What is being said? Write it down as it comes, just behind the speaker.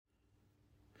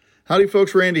Howdy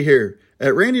folks, Randy here.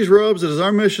 At Randy's Rubs, it is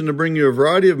our mission to bring you a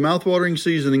variety of mouthwatering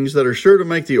seasonings that are sure to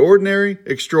make the ordinary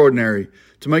extraordinary,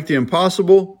 to make the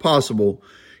impossible possible.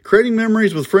 Creating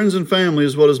memories with friends and family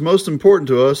is what is most important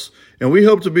to us, and we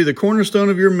hope to be the cornerstone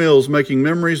of your meals, making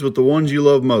memories with the ones you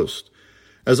love most.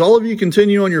 As all of you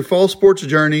continue on your fall sports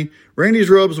journey, Randy's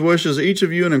Rubs wishes each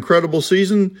of you an incredible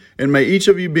season, and may each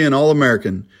of you be an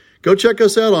All-American. Go check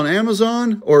us out on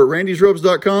Amazon or at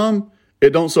randysrubs.com. It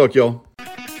don't suck, y'all.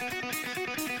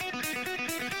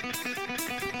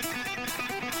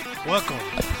 Welcome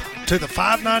to the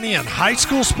 590N High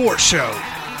School Sports Show.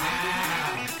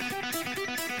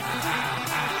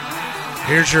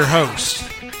 Here's your host,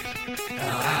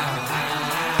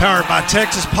 powered by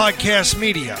Texas Podcast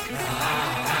Media,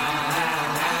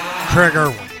 Craig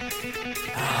Irwin,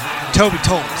 Toby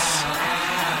Tolis,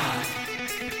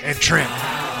 and Trent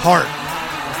Hart.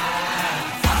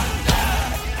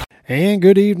 And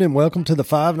good evening. Welcome to the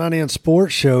 590N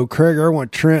Sports Show. Craig Irwin,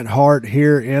 Trent Hart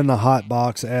here in the hot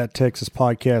box at Texas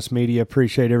Podcast Media.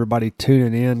 Appreciate everybody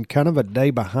tuning in. Kind of a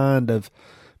day behind of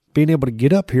being able to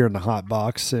get up here in the hot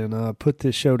box and put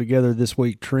this show together this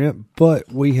week, Trent, but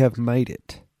we have made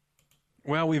it.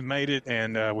 Well, we've made it,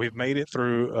 and we've made it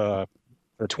through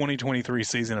the 2023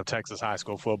 season of Texas high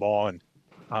school football, and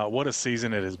what a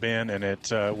season it has been, and it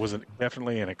was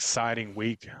definitely an exciting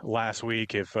week last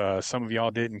week. If some of y'all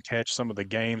didn't catch some of the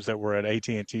games that were at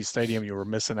AT&T Stadium, you were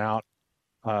missing out.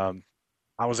 I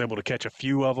was able to catch a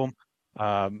few of them.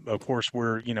 Of course,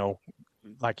 we're,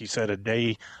 like you said, a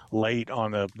day late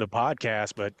on the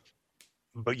podcast,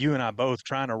 but you and I both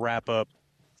trying to wrap up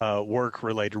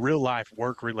work-related, real-life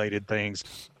work-related things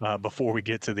before we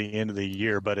get to the end of the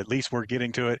year. But at least we're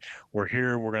getting to it. We're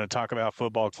here. We're going to talk about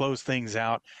football, close things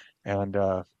out, and,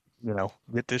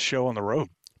 get this show on the road.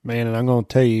 Man, and I'm going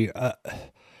to tell you,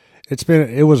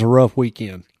 it was a rough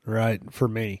weekend, right, for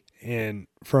me. And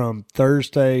from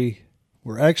Thursday,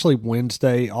 we're actually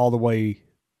Wednesday all the way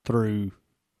through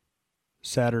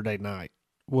Saturday night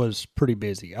was pretty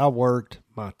busy. I worked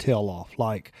my tail off.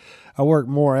 Like, I worked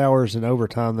more hours in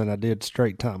overtime than I did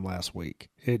straight time last week.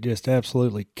 It just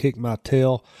absolutely kicked my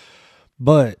tail.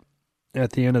 But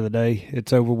at the end of the day,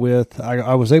 it's over with.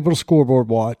 I was able to scoreboard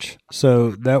watch,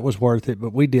 so that was worth it.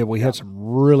 But we did. We had some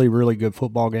really, really good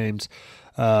football games.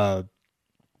 Had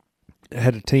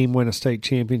a team win a state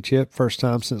championship, first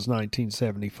time since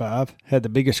 1975. Had the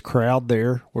biggest crowd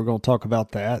there. We're going to talk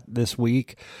about that this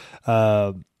week.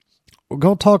 We're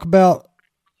going to talk about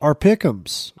our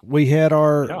pick'ems. We had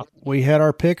our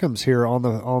pick'ems here on the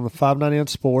 590N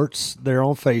Sports. They're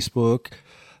on Facebook.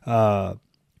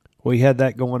 We had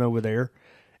that going over there,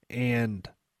 and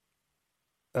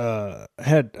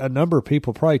had a number of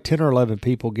people, probably 10 or 11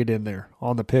 people, get in there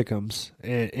on the pick'ems.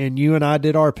 And you and I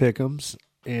did our pick'ems,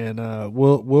 and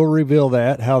we'll reveal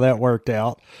how that worked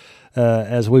out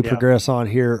as we progress on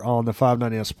here on the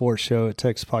 590N Sports Show at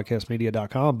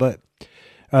TexasPodcastMedia.com. But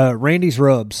Randy's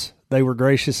Rubs, they were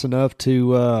gracious enough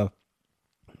to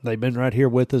they've been right here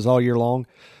with us all year long.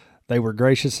 They were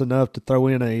gracious enough to throw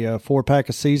in a 4-pack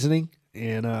of seasoning,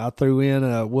 and I threw in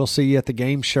a "We'll See You at the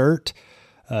Game" shirt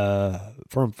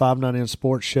from 590N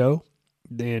Sports Show.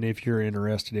 And if you're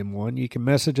interested in one, you can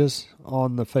message us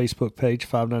on the Facebook page,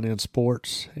 590N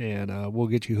Sports, and we'll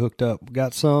get you hooked up.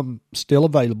 Got some still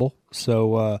available,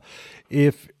 so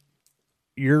if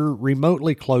you're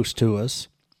remotely close to us,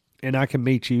 and I can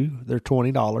meet you, they're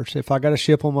 $20. If I got to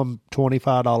ship them, I'm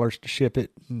 $25 to ship it,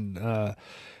 and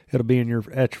it'll be at your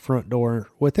front door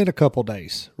within a couple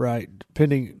days, right?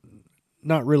 Depending,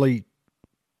 can't really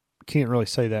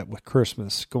say that with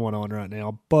Christmas going on right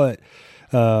now, but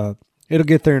it'll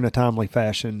get there in a timely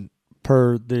fashion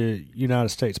per the United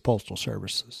States Postal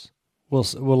Services.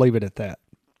 We'll leave it at that.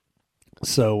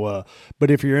 So,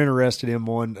 but if you're interested in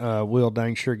one, we'll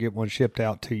dang sure get one shipped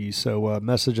out to you. So,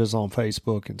 messages on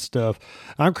Facebook and stuff.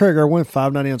 I'm Craig Irwin,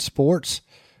 590N Sports.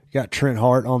 Got Trent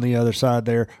Hart on the other side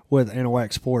there with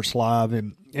Anahuac Sports Live.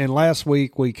 And last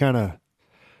week we kind of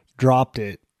dropped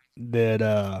it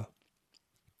that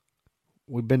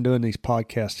we've been doing these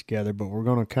podcasts together, but we're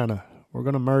going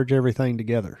to merge everything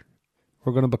together.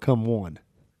 We're going to become one.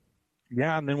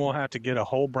 Yeah, and then we'll have to get a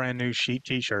whole brand new sheet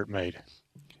T-shirt made.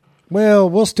 Well,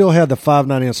 we'll still have the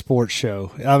 590N Sports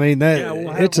Show. I mean,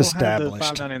 it's established. We'll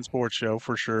have the 590N Sports Show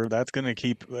for sure. That's going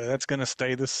to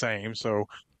stay the same. So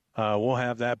we'll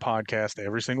have that podcast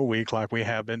every single week, like we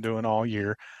have been doing all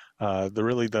year.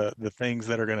 The things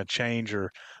that are going to change are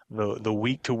the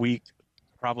week to week,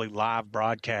 probably live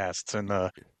broadcasts and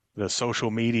the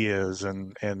social medias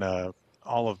and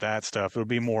all of that stuff. It'll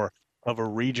be more of a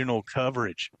regional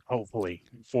coverage, hopefully,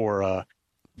 for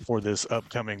this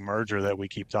upcoming merger that we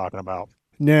keep talking about.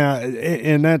 Now,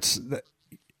 and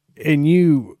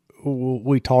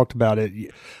we talked about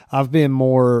it. I've been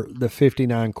more the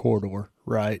 59 corridor,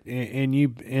 right? And you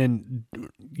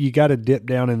got to dip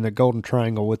down in the Golden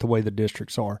Triangle with the way the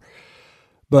districts are.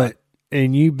 But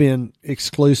and you've been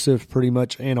exclusive pretty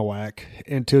much Anahuac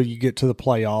until you get to the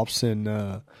playoffs,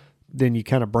 and then you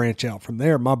kind of branch out from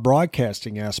there. My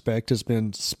broadcasting aspect has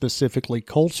been specifically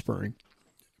Cold Spring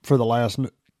for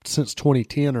since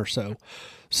 2010 or so.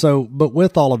 So, but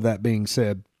with all of that being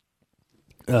said,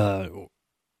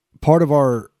 part of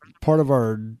our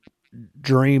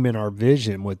dream and our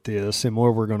vision with this and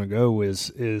where we're going to go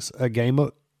is a game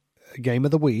of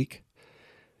the week,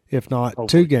 if not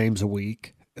 2 games a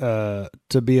week, to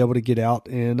be able to get out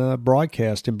and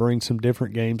broadcast and bring some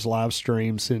different games, live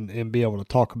streams, and be able to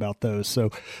talk about those. So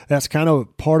that's kind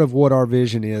of part of what our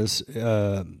vision is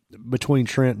between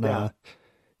Trent and I,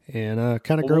 and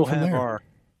kind of grow from there.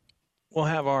 We'll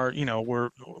have our, we're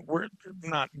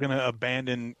not going to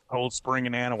abandon Cold Spring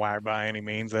and Anahuac by any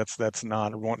means. That's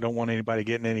not, don't want anybody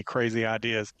getting any crazy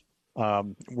ideas.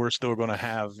 We're still going to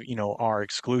have, our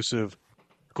exclusive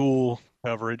school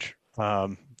coverage.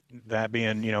 That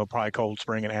being, probably Cold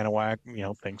Spring and Anahuac,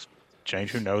 things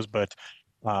change, who knows, but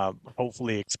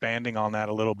hopefully expanding on that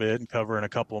a little bit and covering a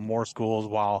couple of more schools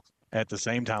while at the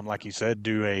same time, like you said,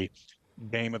 do a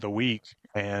game of the week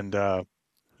and,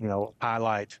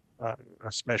 highlight a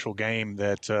special game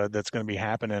that's going to be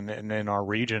happening in our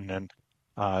region. And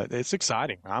it's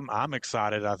exciting. I'm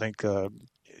excited. I think,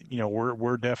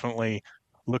 we're definitely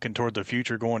looking toward the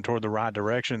future, going toward the right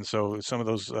direction. So some of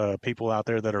those people out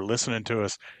there that are listening to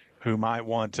us who might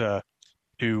want to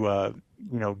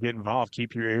get involved,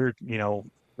 keep your ear,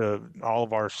 to all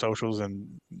of our socials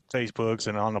and Facebooks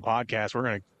and on the podcast. We're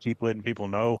going to keep letting people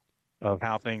know of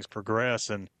how things progress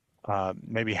and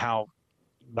maybe how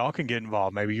y'all can get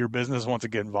involved. Maybe your business wants to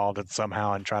get involved in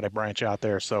somehow and try to branch out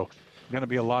there. So going to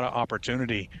be a lot of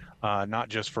opportunity, not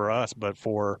just for us, but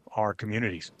for our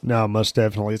communities. No, most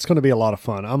definitely. It's going to be a lot of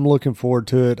fun. I'm looking forward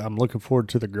to it. I'm looking forward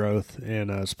to the growth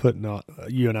and it's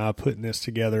you and I putting this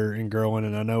together and growing.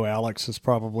 And I know Alex is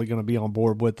probably going to be on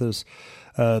board with us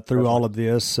through all of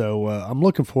this. So I'm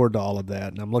looking forward to all of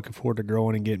that, and I'm looking forward to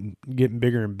growing and getting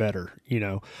bigger and better,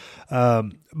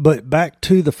 But back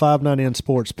to the 5-9N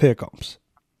Sports Pick'ems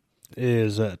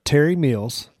is Terry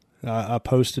Mills. I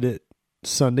posted it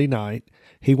Sunday night.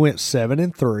 He went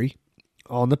 7-3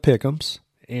 on the pick'ems,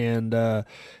 and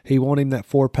he won him that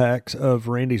 4-pack of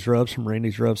Randy's Rubs from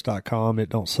randysrubs.com. It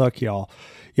don't suck, y'all.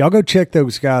 Y'all go check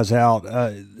those guys out.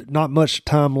 Not much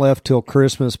time left till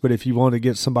Christmas, but if you want to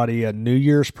get somebody a New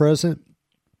Year's present,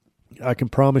 I can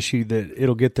promise you that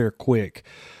it'll get there quick.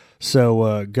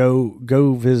 So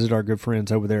go visit our good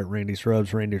friends over there at Randy's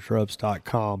Rubs,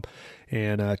 randysrubs.com.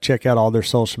 And check out all their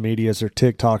social medias, their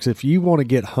TikToks. If you want to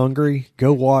get hungry,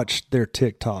 go watch their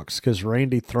TikToks because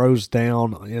Randy throws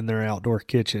down in their outdoor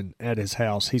kitchen at his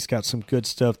house. He's got some good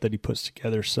stuff that he puts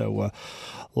together, so a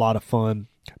lot of fun.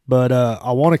 But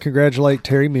I want to congratulate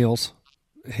Terry Mills.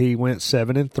 He went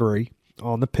 7-3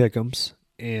 on the pick'ems,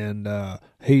 and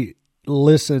he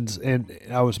listens. And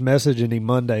I was messaging him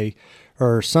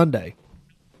Sunday,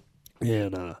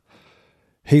 and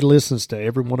he listens to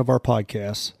every one of our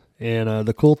podcasts. And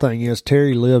the cool thing is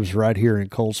Terry lives right here in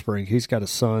Cold Spring. He's got a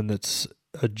son that's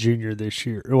a junior this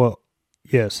year. Well,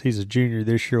 yes, he's a junior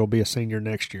this year. Will be a senior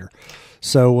next year.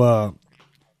 So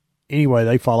anyway,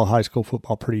 they follow high school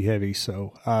football pretty heavy.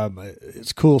 So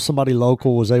it's cool. Somebody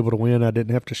local was able to win. I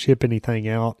didn't have to ship anything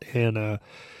out. And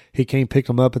he came pick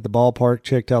them up at the ballpark,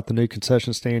 checked out the new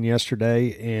concession stand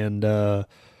yesterday, and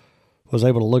was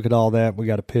able to look at all that. We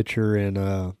got a picture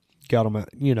and got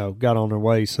them, got on their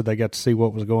way, so they got to see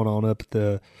what was going on up at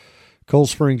the Cold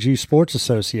Springs Youth Sports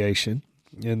Association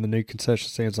and the new concession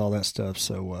stands, all that stuff.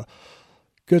 So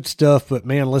good stuff. But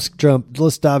man, let's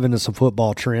dive into some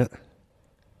football, Trent.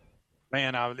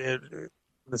 Man, the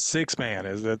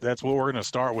 6-man that's what we're going to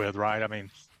start with, right? I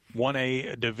mean,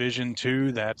 1A Division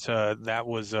II. That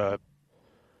was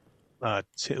let's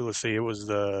see, it was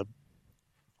the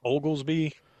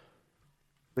Oglesby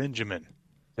Benjamin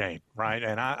game, right?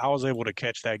 And I was able to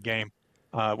catch that game.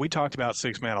 We talked about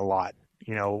 6-man a lot,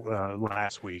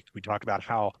 last week. We talked about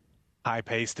how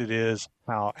high-paced it is,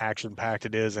 how action-packed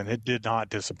it is, and it did not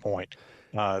disappoint.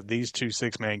 These 2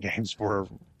 6-man games were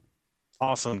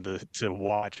awesome to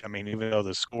watch. I mean, even though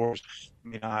the scores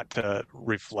may not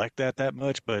reflect that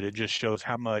much, but it just shows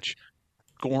how much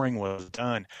scoring was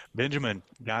done. Benjamin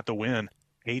got the win,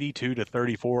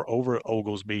 82-34 over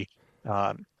Oglesby.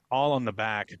 All on the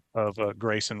back of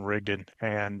Grayson Rigdon.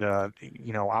 And, I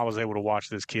was able to watch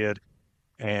this kid.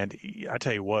 And I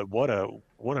tell you what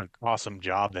an awesome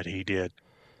job that he did.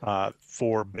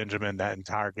 for Benjamin that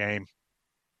entire game.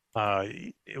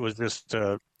 It was just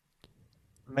an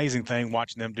amazing thing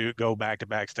watching them go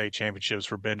back-to-back state championships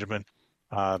for Benjamin.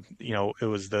 It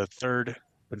was the third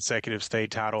consecutive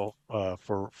state title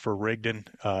for Rigdon.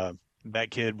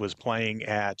 That kid was playing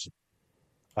at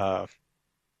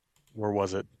where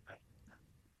was it?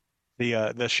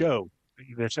 The show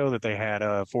that they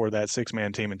had for that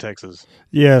 6-man team in Texas.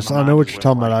 Yes, I know what you're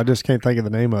talking about. I just can't think of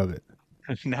the name of it.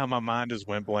 Now my mind just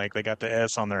went blank. They got the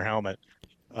S on their helmet.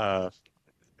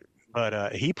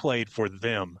 But he played for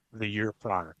them the year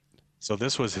prior. So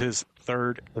this was his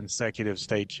third consecutive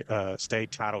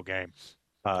state title game,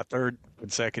 third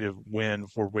consecutive win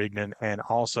for Rigdon, and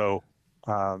also,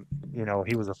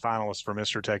 he was a finalist for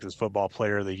Mr. Texas Football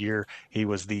Player of the Year. He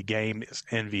was the game's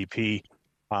MVP.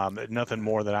 Nothing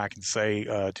more that I can say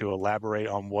to elaborate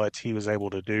on what he was able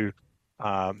to do.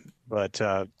 But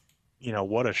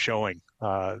what a showing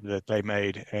that they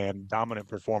made, and dominant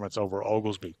performance over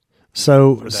Oglesby.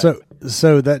 So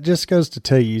that just goes to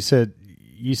tell you,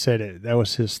 you said it, that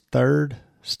was his third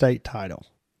state title.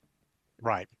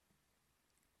 Right.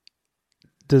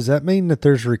 Does that mean that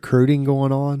there's recruiting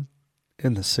going on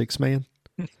in the 6-man?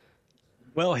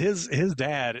 Well, his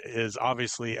dad is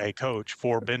obviously a coach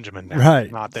for Benjamin now,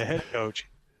 right? Not the head coach.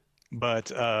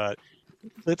 But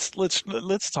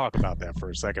let's talk about that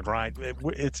for a second, right?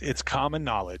 It's common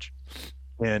knowledge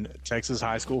in Texas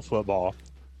high school football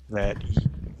that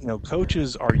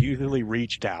coaches are usually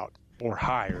reached out or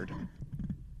hired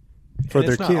for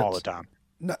their kids. Not all the time.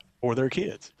 No. For their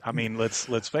kids. I mean,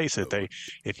 let's face it.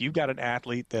 If you've got an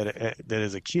athlete that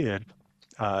is a kid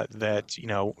that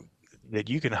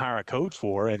you can hire a coach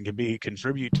for and can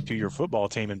contribute to your football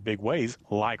team in big ways,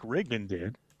 like Rigdon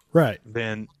did, right?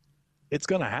 Then it's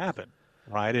going to happen,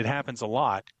 right? It happens a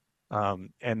lot,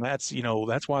 and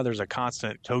that's why there's a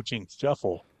constant coaching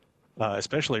shuffle,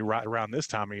 especially right around this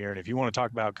time of year. And if you want to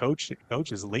talk about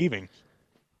coaches leaving,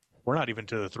 we're not even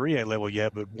to the 3A level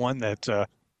yet, but one that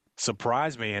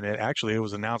surprised me, and it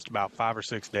was announced about 5 or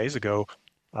 6 days ago.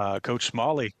 Coach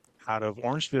Smalley out of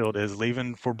Orangefield is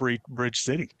leaving for Bridge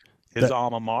City, his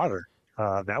alma mater.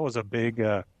 That was a big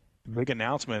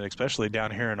announcement, especially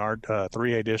down here in our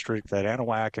 3A district at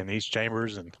Anahuac and East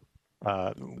Chambers and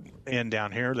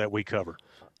down here that we cover.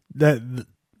 That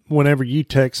whenever you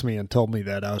text me and told me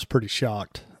that, I was pretty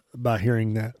shocked by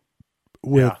hearing that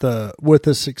with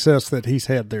the success that he's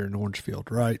had there in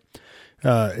Orangefield, right?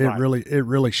 It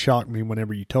really shocked me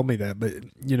whenever you told me that. But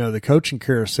the coaching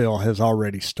carousel has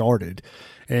already started,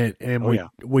 and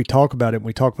we talk about it. And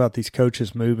we talk about these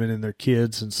coaches moving and their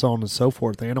kids and so on and so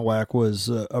forth. Anahuac was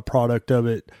a product of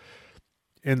it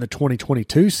in the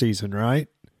 2022 season, right?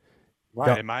 Right.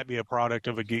 Yeah. It might be a product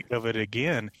of it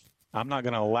again. I'm not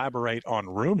going to elaborate on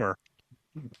rumor,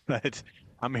 but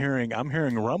I'm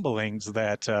hearing rumblings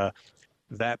that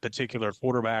that particular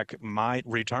quarterback might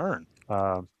return.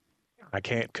 I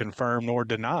can't confirm nor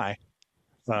deny,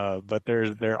 but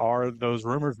there are those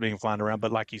rumors being flying around.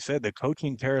 But like you said, the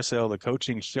coaching carousel, the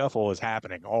coaching shuffle is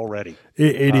happening already.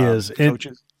 It is.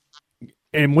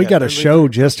 And we got a show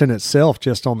just in itself,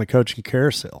 just on the coaching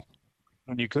carousel.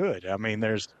 And you could. I mean,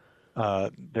 there's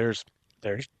coaches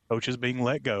being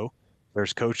let go.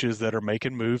 There's coaches that are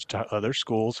making moves to other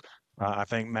schools. I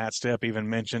think Matt Stepp even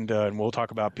mentioned, and we'll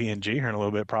talk about P&G here in a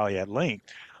little bit, probably at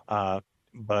length.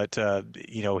 But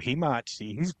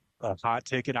he's a hot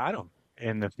ticket item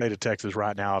in the state of Texas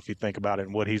right now, if you think about it,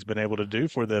 and what he's been able to do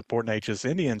for the Port Neches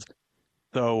Indians.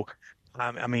 So,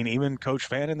 I mean, even Coach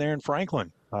Fannin there in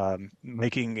Franklin,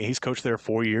 he's coached there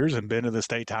 4 years and been to the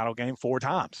state title game 4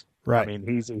 times. Right. I mean,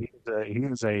 he's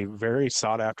a very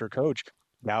sought after coach.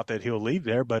 Doubt that he'll leave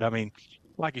there, but I mean,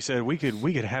 like you said, we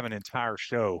could have an entire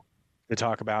show to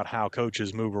talk about how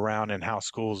coaches move around and how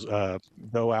schools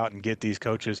go out and get these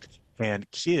coaches. And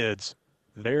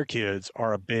their kids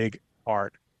are a big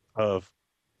part of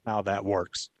how that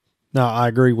works. No, I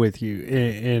agree with you.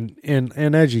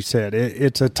 And as you said,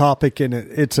 it's a topic and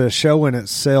it's a show in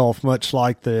itself, much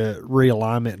like the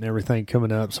realignment and everything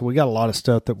coming up. So we got a lot of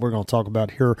stuff that we're going to talk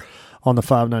about here on the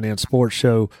 590 Sports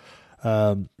Show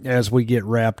as we get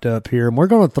wrapped up here. And we're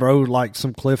going to throw like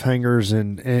some cliffhangers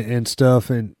and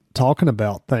stuff and talking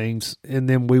about things, and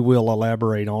then we will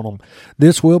elaborate on them.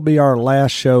 This will be our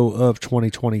last show of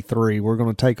 2023. We're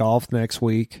going to take off next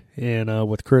week, and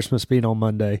with Christmas being on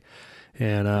Monday.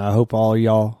 And I hope all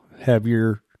y'all have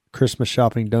your Christmas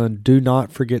shopping done. Do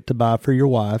not forget to buy for your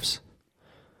wives.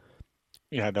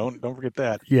 Yeah, don't forget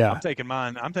that. Yeah, I'm taking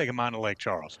mine to Lake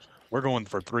Charles. We're going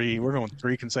 3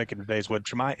 consecutive days,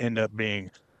 which might end up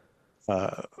being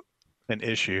an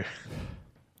issue.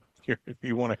 If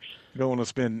you want to don't want to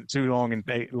spend too long in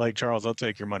Lake Charles, I'll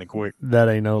take your money quick. That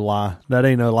ain't no lie.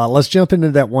 Let's jump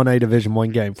into that 1A Division I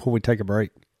game before we take a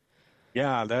break.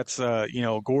 Yeah, that's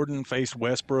Gordon faced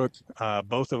Westbrook.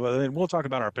 Both of us, and we'll talk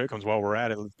about our pick'ems while we're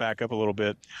at it. Let's back up a little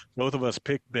bit. Both of us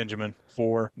picked Benjamin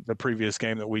for the previous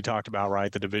game that we talked about, right?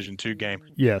 The Division II game.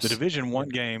 Yes. The Division I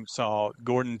game saw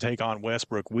Gordon take on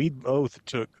Westbrook. We both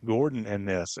took Gordon in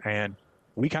this, and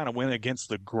we kind of went against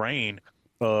the grain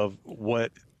of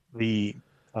what the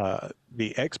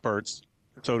experts,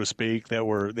 so to speak, that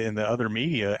were in the other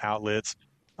media outlets.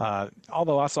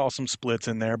 Although I saw some splits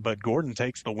in there, but Gordon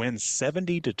takes the win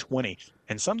 70-20.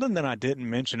 And something that I didn't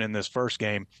mention in this first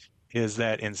game is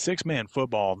that in six-man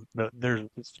football, there's a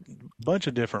bunch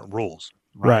of different rules.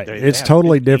 Right. It's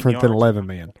totally different than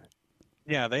 11-man.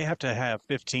 Yeah, they have to have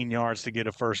 15 yards to get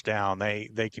a first down.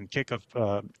 They can kick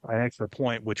an extra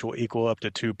point, which will equal up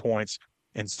to 2 points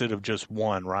instead of just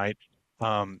one, right?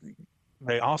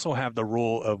 They also have the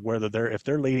rule of whether if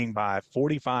they're leading by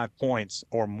 45 points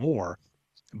or more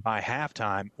by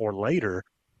halftime or later,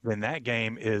 then that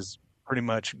game is pretty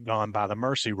much gone by the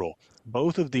mercy rule.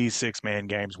 Both of these six-man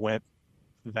games went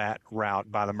that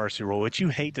route by the mercy rule, which you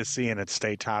hate to see in a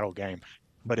state title game,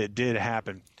 but it did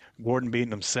happen. Gordon beating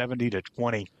them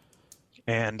 70-20,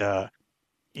 and that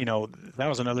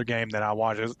was another game that I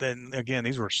watched. And again,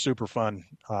 these were super fun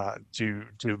to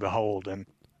behold, and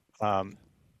I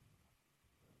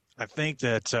think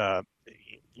that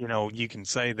you can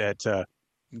say that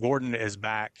Gordon is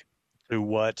back to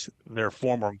what their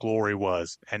former glory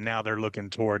was, and now they're looking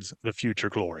towards the future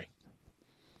glory.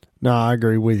 No, I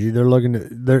agree with you.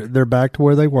 They're back to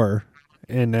where they were,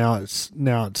 and now it's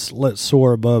let's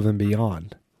soar above and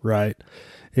beyond. Right,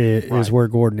 is where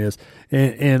Gordon is,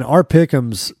 and our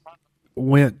pick'ems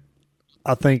went,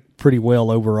 I think, pretty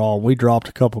well overall. We dropped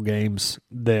a couple games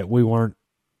that we weren't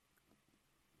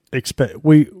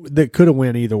that could have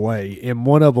went either way, and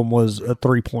one of them was a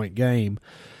 3-point game,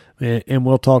 and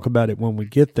we'll talk about it when we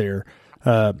get there.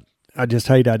 I just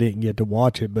hate I didn't get to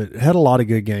watch it, but had a lot of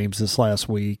good games this last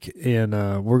week, and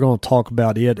we're going to talk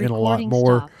about it and a lot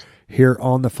more here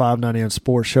on the 590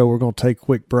 Sports Show. We're going to take a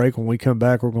quick break. When we come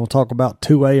back, we're going to talk about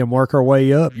 2A and work our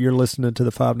way up. You're listening to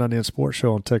the 590 Sports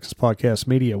Show on Texas Podcast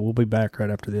Media. We'll be back right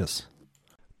after this.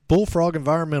 Bullfrog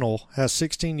Environmental has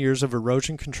 16 years of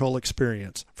erosion control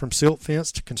experience. From silt fence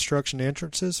to construction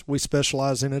entrances, we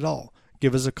specialize in it all.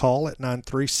 Give us a call at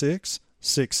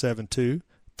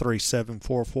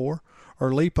 936-672-3744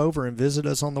 or leap over and visit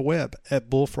us on the web at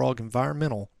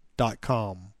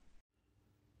bullfrogenvironmental.com.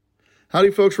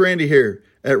 Howdy folks, Randy here.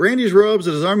 At Randy's Rubs,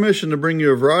 it is our mission to bring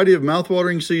you a variety of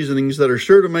mouthwatering seasonings that are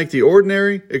sure to make the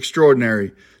ordinary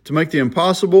extraordinary, to make the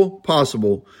impossible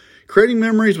possible. Creating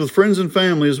memories with friends and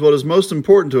family is what is most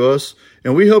important to us,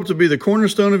 and we hope to be the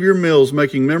cornerstone of your meals,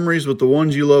 making memories with the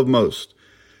ones you love most.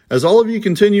 As all of you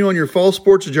continue on your fall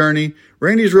sports journey,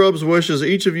 Randy's Rubs wishes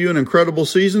each of you an incredible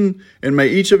season, and may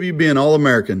each of you be an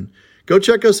All-American. Go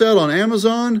check us out on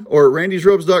Amazon or at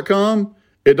randysrubs.com.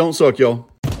 It don't suck, y'all.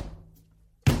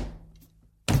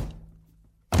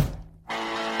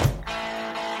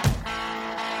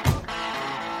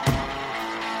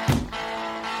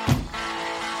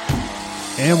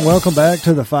 And welcome back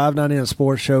to the 590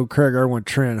 Sports Show. Craig Irwin,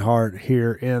 Trent Hart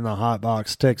here in the Hot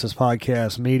Box Texas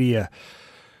Podcast Media.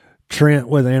 Trent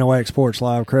with Anahuac Sports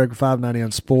Live. Craig,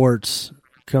 590 Sports,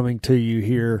 coming to you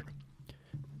here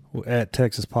at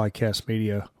Texas Podcast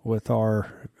Media with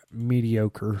our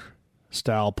mediocre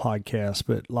style podcast,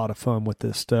 but a lot of fun with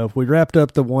this stuff. We wrapped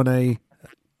up the 1A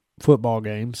football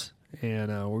games, and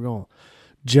we're going to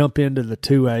jump into the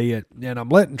 2A. And I'm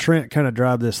letting Trent kind of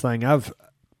drive this thing.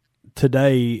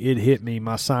 Today it hit me.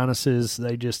 My sinuses,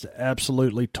 they just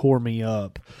absolutely tore me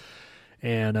up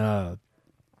and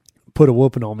put a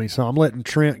whooping on me. So I'm letting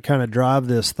Trent kind of drive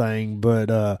this thing, but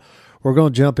we're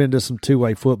going to jump into some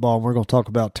 2A football, and we're going to talk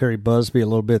about Terry Busby a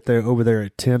little bit there over there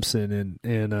at Timpson,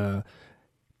 and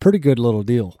pretty good little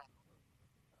deal.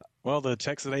 Well, the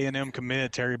Texas A&M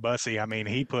commit, Terry Busby, I mean,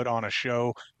 he put on a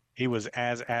show. He was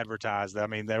as advertised. I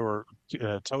mean, they were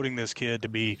toting this kid to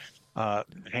be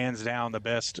hands down the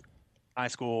best high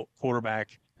school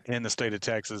quarterback in the state of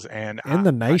Texas, and in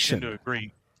the nation. I tend to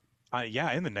agree.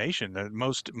 In the nation, the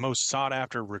most sought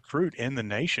after recruit in the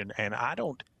nation, and I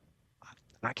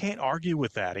can't argue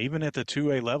with that. Even at the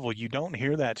 2A level, you don't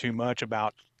hear that too much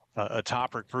about a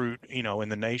top recruit, in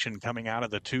the nation coming out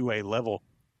of the 2A level.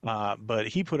 But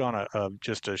he put on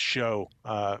just a show,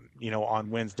 on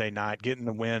Wednesday night, getting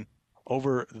the win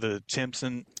over the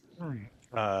Timpson.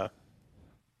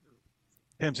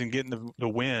 Timpson getting the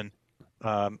win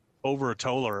over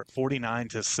Toller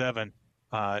 49-7.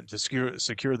 to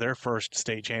secure their first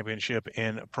state championship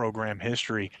in program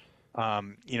history.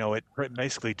 It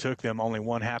basically took them only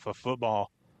one half of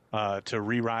football to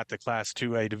rewrite the Class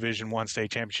 2A Division I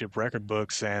state championship record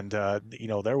books, and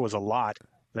there was a lot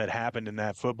that happened in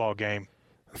that football game.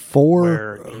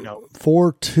 Four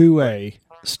 2A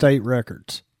state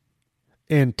records,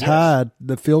 and tied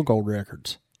the field goal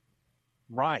records.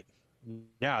 Right.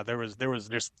 Yeah, there was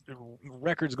just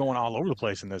records going all over the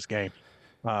place in this game.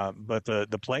 But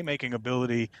the playmaking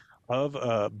ability of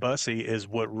Bussey is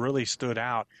what really stood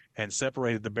out and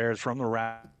separated the Bears from the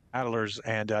Rattlers.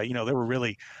 And they were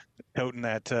really toting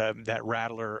that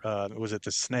Rattler. Was it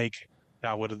the Snake?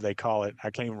 What did they call it?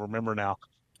 I can't even remember now.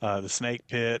 The Snake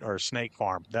Pit or Snake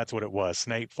Farm. That's what it was.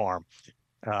 Snake Farm.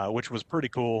 Which was pretty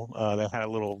cool. They had a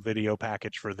little video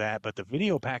package for that. But the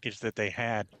video package that they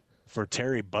had for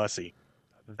Terry Bussey,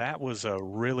 that was a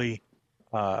really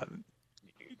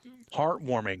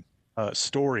heartwarming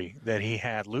story that he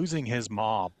had, losing his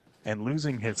mom and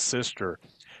losing his sister,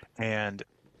 and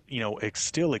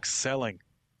still excelling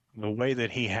the way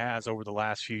that he has over the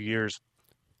last few years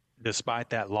despite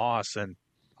that loss. And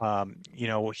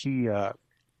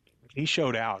he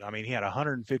showed out. I mean, he had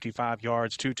 155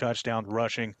 yards, 2 touchdowns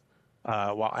rushing,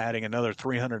 while adding another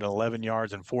 311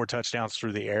 yards and 4 touchdowns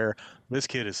through the air. This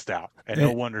kid is stout, and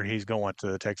no wonder he's going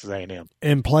to Texas A&M.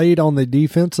 And played on the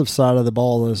defensive side of the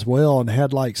ball as well, and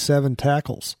had like 7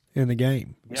 tackles in the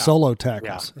game, solo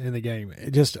tackles in the game.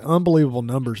 Just unbelievable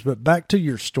numbers. But back to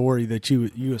your story that you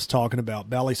was talking about.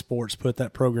 Bally Sports put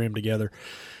that program together,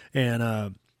 and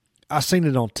I seen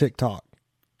it on TikTok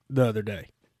the other day.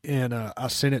 And I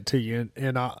sent it to you,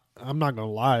 and I'm not going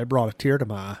to lie, it brought a tear to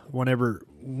my eye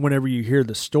whenever you hear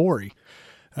the story.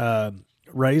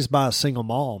 Raised by a single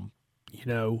mom,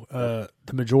 the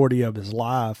majority of his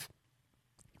life.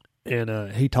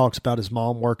 And he talks about his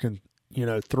mom working,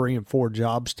 3 and 4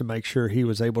 jobs to make sure he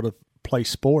was able to play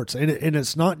sports. And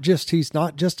it's not just, he's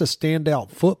not just a standout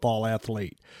football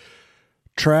athlete.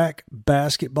 Track,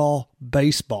 basketball,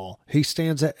 baseball.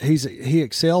 He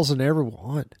excels in every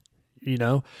one.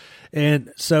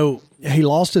 And so he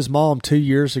lost his mom 2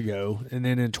 years ago, and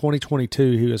then in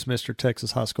 2022 he was Mr.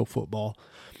 Texas High School Football,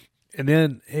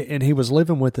 and he was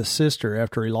living with his sister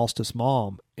after he lost his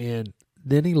mom, and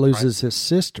then he loses his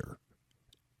sister,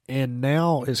 and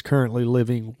now is currently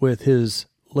living with his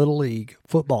Little League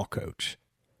football coach.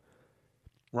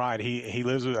 Right, he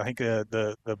lives with, I think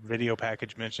the video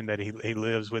package mentioned that he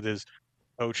lives with his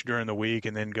coach during the week,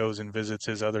 and then goes and visits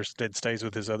stays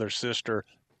with his other sister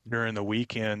during the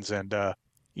weekends. And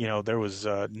there was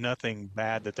nothing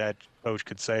bad that coach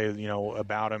could say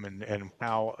about him, and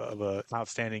how of a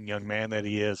outstanding young man that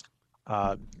he is,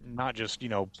 not just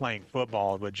playing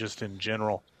football, but just in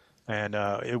general. And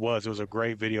it was a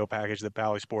great video package that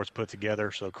Bally Sports put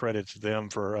together, so credit to them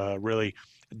for really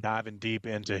diving deep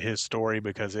into his story,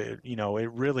 because it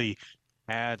really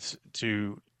adds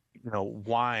to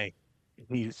why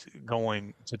he's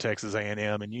going to Texas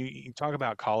A&M. And you talk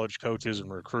about college coaches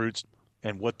and recruits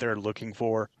and what they're looking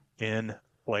for in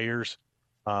players.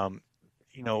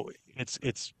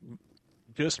 It's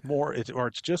just more, it's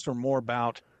more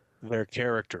about their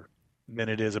character than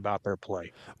it is about their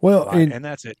play. Well, and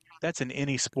that's it. That's in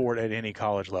any sport at any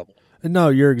college level. No,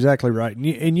 you're exactly right.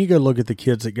 And you go look at the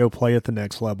kids that go play at the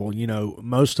next level.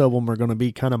 Most of them are going to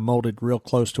be kind of molded real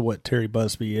close to what Terry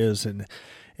Busby is. And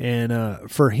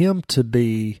for him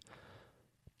to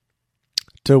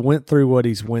went through what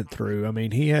he's went through, I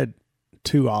mean, he had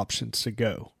 2 options to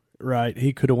go, right?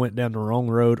 He could have went down the wrong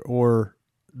road or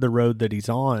the road that he's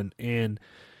on, and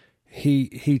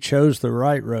he chose the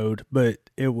right road, but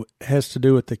it has to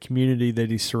do with the community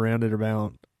that he's surrounded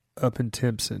about up in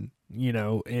Timpson,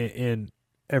 and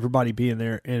everybody being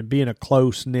there and being a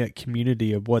close-knit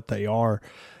community of what they are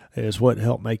is what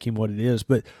helped make him what it is.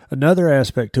 But another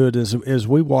aspect to it is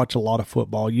we watch a lot of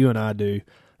football, you and I do,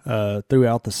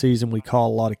 throughout the season. We call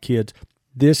a lot of kids.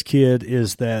 This kid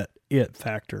is that it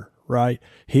factor, right?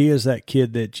 He is that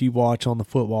kid that you watch on the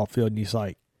football field and he's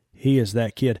like, he is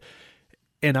that kid.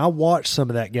 And I watched some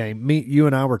of that game. You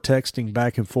and I were texting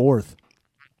back and forth.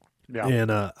 Yeah.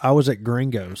 And I was at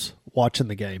Gringo's watching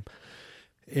the game.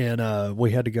 And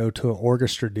we had to go to an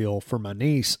orchestra deal for my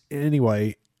niece.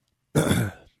 Anyway,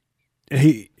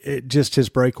 his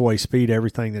breakaway speed,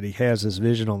 everything that he has, his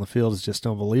vision on the field is just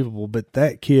unbelievable. But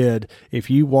that kid, if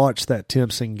you watch that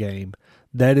Timpson game,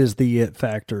 that is the it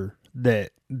factor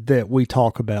that we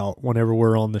talk about whenever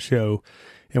we're on the show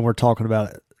and we're talking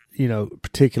about,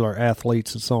 particular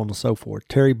athletes and so on and so forth.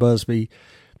 Terry Busby,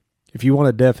 if you want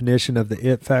a definition of the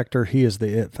it factor, he is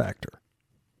the it factor.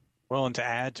 Well, and to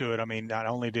add to it, I mean, not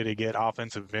only did he get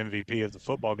offensive MVP of the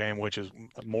football game, which is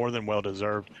more than well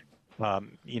deserved,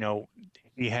 you know,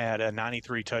 he had a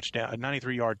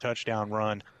 93-yard touchdown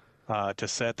run to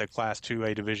set the Class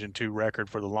 2A Division II record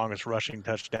for the longest rushing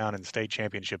touchdown in state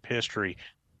championship history.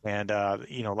 And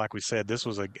you know, like we said, this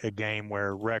was a game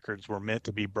where records were meant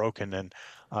to be broken, and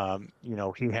you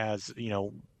know, he has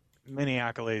many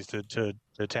accolades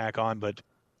to tack on, but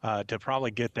to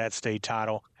probably get that state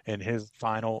title in his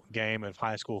final game of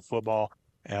high school football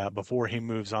before he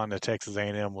moves on to Texas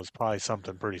A&M was probably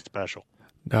something pretty special.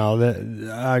 No,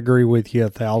 that I agree with you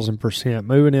 1,000%.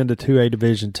 Moving into 2A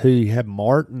Division II, you have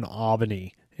Martin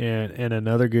Albany and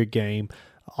another good game.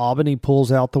 Albany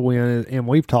pulls out the win, and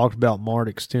we've talked about Mart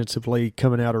extensively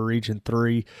coming out of Region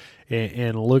 3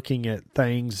 and looking at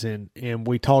things, and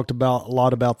we talked about a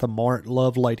lot about the Mart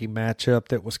Lovelady matchup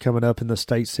that was coming up in the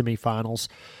state semifinals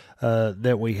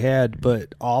that we had,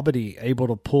 but Albany able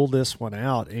to pull this one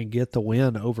out and get the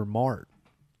win over Mart.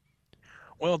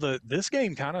 Well, this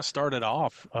game kind of started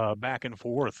off back and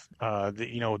forth.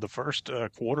 The first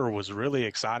quarter was really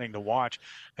exciting to watch,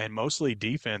 and mostly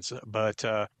defense. But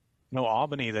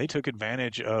Albany, they took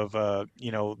advantage of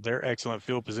their excellent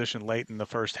field position late in the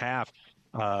first half,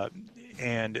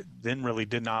 and then really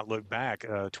did not look back.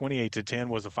 28-10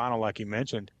 was the final, like you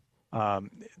mentioned.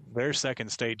 Their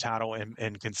second state title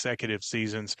in consecutive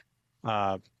seasons.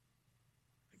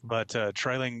 But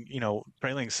trailing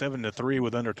 7-3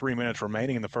 with under 3 minutes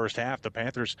remaining in the first half, the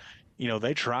Panthers,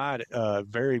 they tried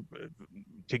to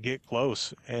get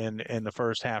close in the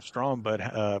first half strong,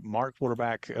 but Mark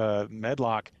quarterback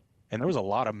Medlock, and there was a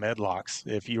lot of Medlocks.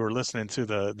 If you were listening to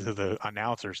the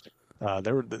announcers,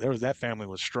 there was that family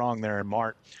was strong there in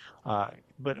Mark,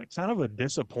 but it's kind of a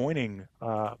disappointing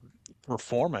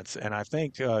performance, and I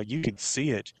think you could see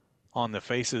it on the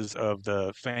faces of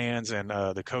the fans and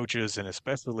the coaches and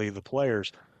especially the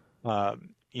players. That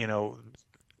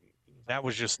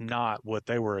was just not what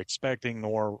they were expecting,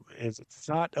 nor it's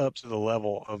not up to the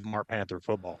level of Mart Panther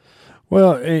football.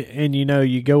 Well, and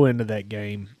you go into that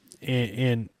game,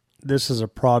 and this is a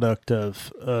product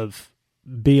of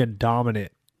being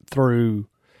dominant through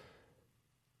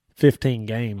 15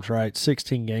 games, right?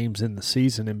 16 games in the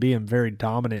season, and being very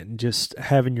dominant and just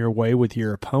having your way with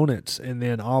your opponents. And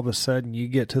then all of a sudden you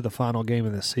get to the final game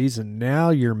of the season.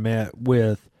 Now you're met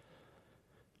with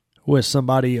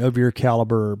somebody of your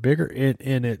caliber or bigger.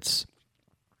 And it's,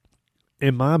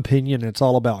 in my opinion, it's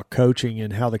all about coaching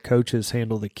and how the coaches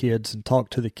handle the kids and talk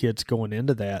to the kids going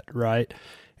into that, right?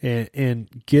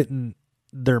 And getting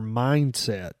their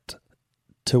mindset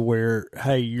to where,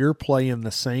 hey, you're playing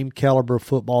the same caliber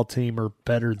football team or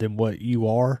better than what you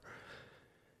are,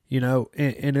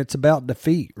 and it's about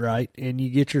defeat, right? And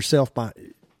you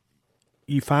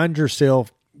find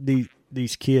yourself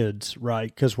these kids,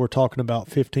 right? Because we're talking about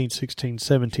 15, 16,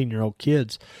 17-year-old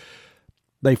kids.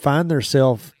 They find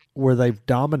themselves where they've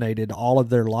dominated all of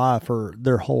their life or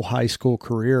their whole high school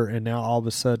career, and now all of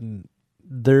a sudden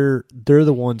they're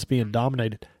the ones being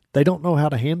dominated. They don't know how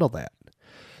to handle that.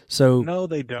 So no,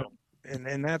 they don't,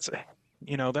 and that's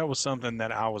that was something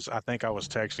that I think I was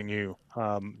texting you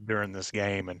during this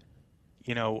game, and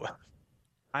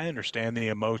I understand the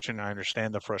emotion, I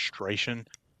understand the frustration,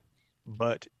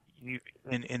 but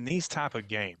in these type of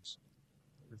games,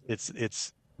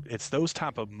 it's those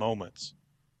type of moments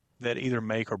that either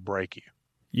make or break you.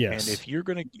 Yes, and if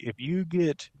you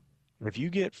get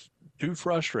too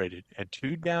frustrated and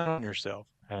too down on yourself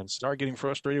and start getting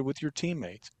frustrated with your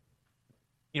teammates.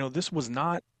 This was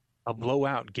not a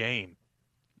blowout game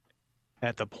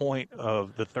at the point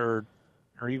of the third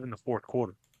or even the fourth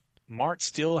quarter. Mart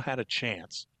still had a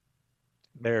chance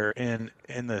there in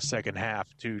the second half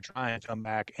to try and come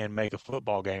back and make a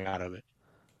football game out of it.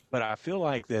 But I feel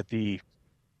like that the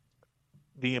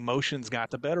emotions got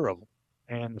the better of them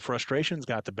and the frustrations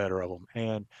got the better of them.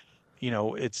 And,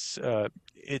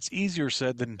 it's easier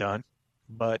said than done,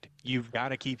 but you've got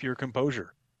to keep your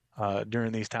composure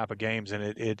during these type of games, and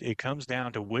it comes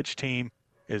down to which team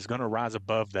is going to rise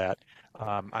above that.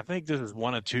 I think this is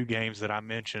one of two games that I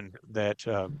mentioned that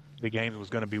the game was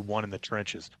going to be won in the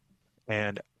trenches,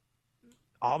 and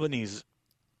Albany's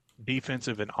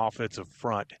defensive and offensive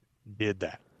front did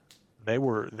that. They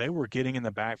were getting in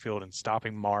the backfield and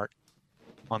stopping Mart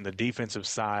on the defensive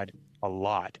side a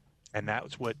lot, and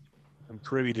that's what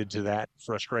contributed to that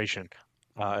frustration,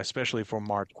 especially for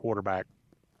Mart's quarterback,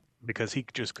 because he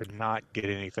just could not get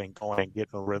anything going, get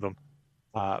in a rhythm.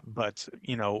 But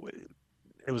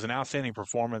it was an outstanding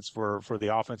performance for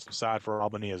the offensive side for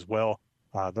Albany as well.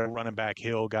 Their running back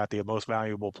Hill got the most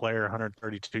valuable player,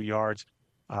 132 yards.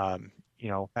 Had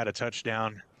a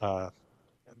touchdown.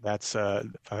 That's I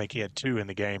think he had 2 in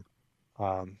the game.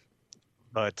 Um,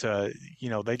 but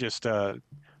they just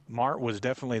Mart was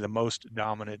definitely the most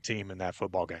dominant team in that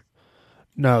football game.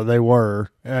 No, they were,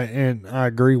 and I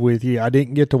agree with you. I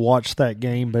didn't get to watch that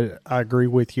game, but I agree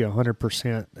with you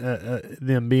 100%.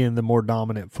 Them being the more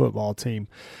dominant football team.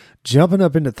 Jumping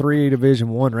up into 3A Division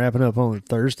I, wrapping up on the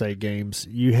Thursday games,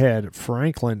 you had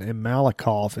Franklin and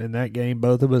Malakoff in that game.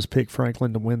 Both of us picked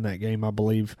Franklin to win that game, I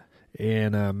believe,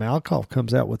 and Malakoff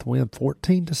comes out with a win,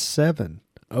 14-7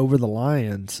 over the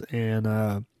Lions,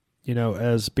 and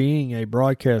as being a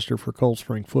broadcaster for Cold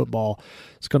Spring football,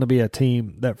 it's going to be a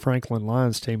team, that Franklin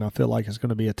Lions team, I feel like it's going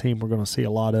to be a team we're going to see a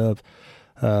lot of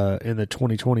in the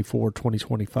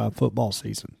 2024-2025 football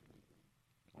season.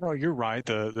 Well, you're right.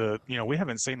 We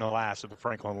haven't seen the last of the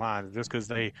Franklin Lions just because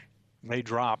they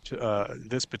dropped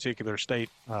this particular state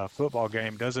football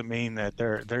game doesn't mean that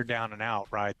they're down and out,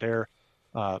 right? They're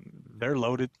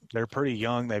loaded. They're pretty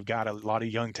young. They've got a lot of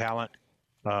young talent.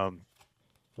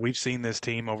 We've seen this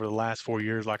team over the last 4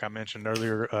 years. Like I mentioned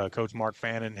earlier, Coach Mark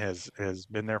Fannin has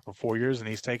been there for 4 years, and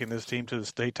he's taken this team to the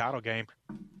state title game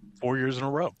 4 years in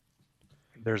a row.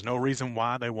 There's no reason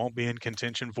why they won't be in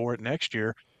contention for it next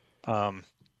year,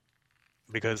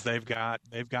 because they've got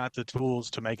the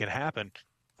tools to make it happen.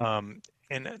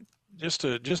 And just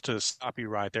to stop you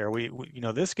right there, we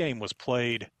this game was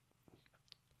played.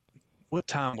 What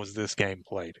time was this game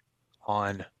played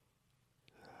on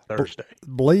Thursday? I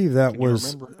believe it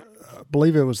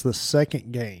was the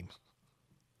second game.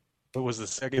 It was the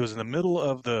second. It was in the middle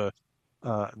of the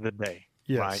day.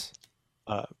 Yes.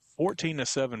 Right.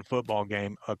 14-7 football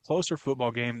game, a closer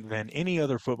football game than any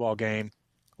other football game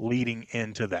leading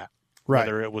into that. Right.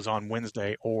 Whether it was on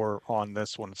Wednesday or on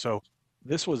this one. So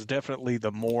this was definitely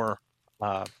the more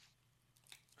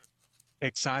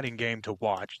exciting game to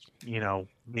watch.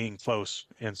 Being close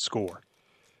in score.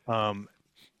 And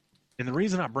the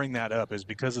reason I bring that up is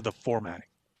because of the formatting.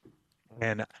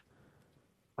 And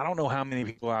I don't know how many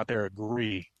people out there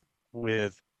agree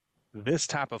with this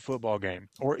type of football game,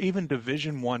 or even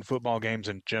Division I football games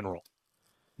in general,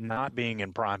 not being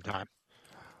in prime time.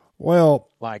 Well,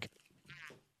 like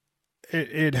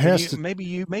it has to. Maybe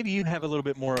you have a little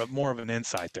bit more of an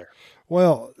insight there.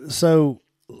 Well, so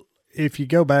if you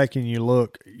go back and you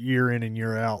look year in and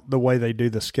year out, the way they do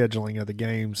the scheduling of the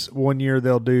games, one year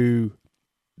they'll do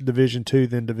Division II,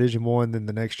 then Division I, then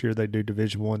the next year they do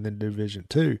Division I, then Division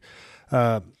II.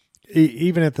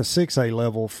 Even at the 6A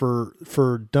level, for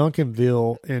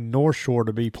Duncanville and North Shore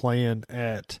to be playing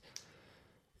at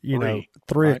 3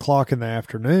 o'clock in the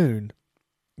afternoon,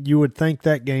 you would think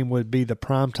that game would be the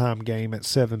primetime game at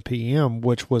 7 p.m.,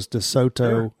 which was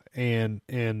DeSoto and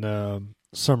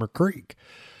Summer Creek.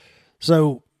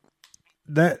 So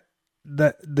that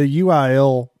the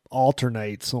UIL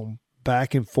alternates them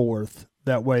back and forth.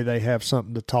 That way they have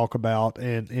something to talk about,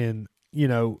 and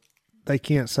they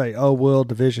can't say, oh, well,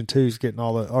 Division II's getting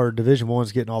or Division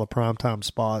I's getting all the primetime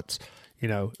spots,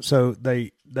 so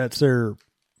that's their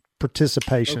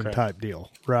participation type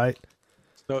deal, right?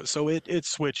 So it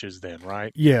switches then,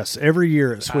 right? Yes, every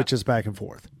year it switches back and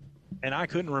forth. And I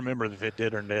couldn't remember if it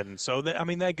did or didn't. So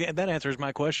that answers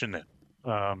my question then.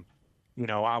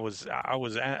 I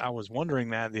was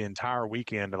wondering that the entire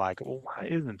weekend, like, well, why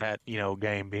isn't that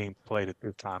game being played at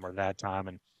this time or that time?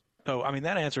 And so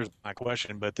that answers my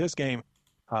question. But this game,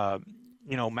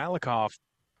 Malakoff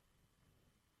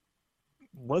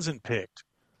wasn't picked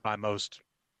by most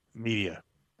media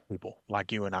people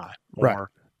like you and I,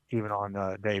 or even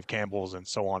on Dave Campbell's and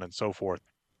so on and so forth,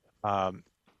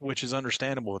 which is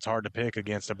understandable. It's hard to pick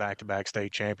against a back-to-back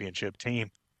state championship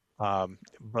team.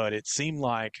 But it seemed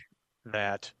like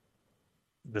that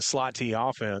the slot T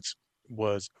offense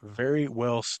was very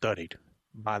well studied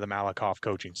by the Malakoff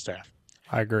coaching staff.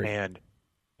 I agree. And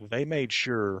they made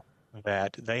sure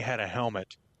that they had a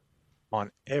helmet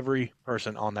on every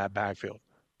person on that backfield.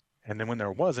 And then when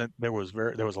there wasn't, there was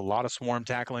a lot of swarm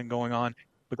tackling going on,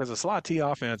 because the slot T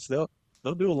offense, they'll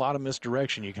do a lot of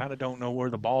misdirection. You kind of don't know where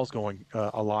the ball's going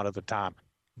a lot of the time.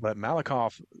 But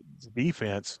Malakoff's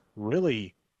defense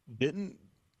really didn't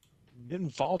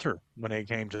falter when it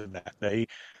came to that.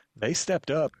 They stepped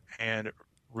up and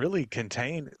really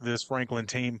contained this Franklin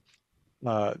team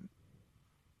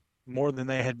more than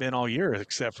they had been all year,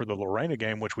 except for the Lorena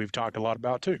game, which we've talked a lot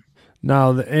about too.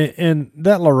 No, in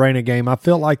that Lorena game, I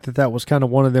felt like that was kind of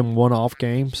one of them one-off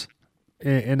games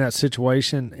in that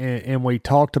situation, and we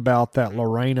talked about that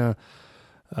Lorena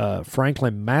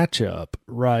Franklin matchup,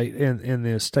 right, in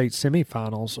the state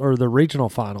semifinals or the regional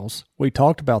finals. We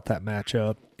talked about that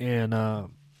matchup, and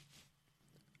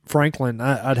Franklin,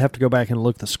 I'd have to go back and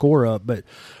look the score up, but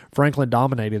Franklin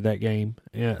dominated that game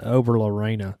over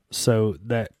Lorena. So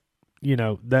that,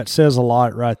 that says a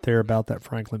lot right there about that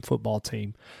Franklin football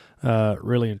team,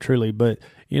 really and truly. But,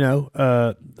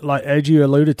 like as you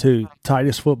alluded to,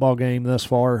 tightest football game thus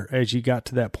far as you got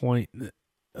to that point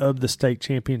of the state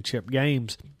championship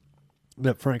games,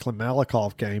 that Franklin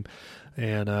Malakoff game.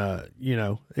 And,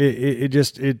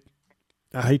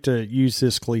 I hate to use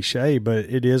this cliche, but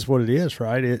it is what it is,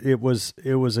 right? It was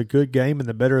a good game, and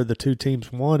the better of the two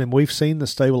teams won. And we've seen the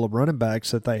stable of running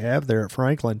backs that they have there at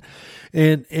Franklin,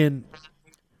 and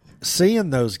seeing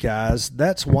those guys,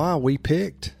 that's why we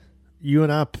picked. You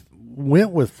and I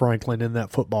went with Franklin in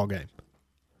that football game.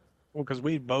 Well, because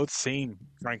we'd both seen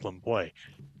Franklin play,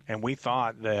 and we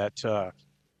thought that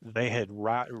they had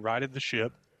righted the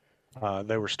ship.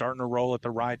 They were starting to roll at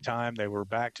the right time. They were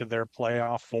back to their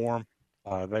playoff form.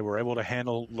 They were able to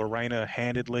handle Lorena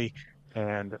handedly,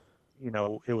 and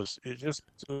it was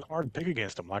hard to pick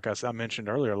against them. Like I mentioned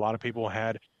earlier, a lot of people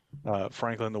had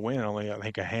Franklin to win. Only I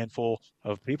think a handful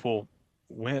of people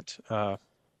went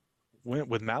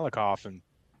with Malakoff,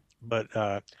 but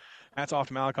hats off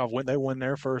to Malakoff. They won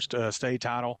their first state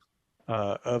title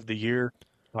of the year.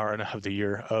 Or of the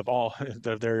year of all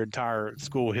of their entire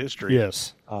school history.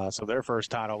 Yes. So their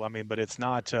first title. I mean, but it's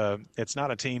not a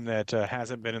team that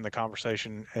hasn't been in the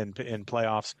conversation in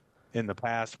playoffs in the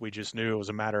past. We just knew it was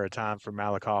a matter of time for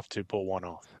Malakoff to pull one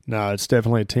off. No, it's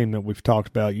definitely a team that we've talked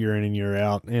about year in and year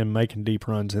out and making deep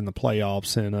runs in the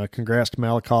playoffs. And congrats to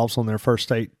Malakoffs on their first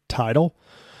state title.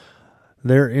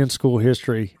 They're in school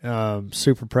history.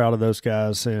 Super proud of those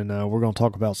guys, and we're going to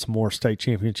talk about some more state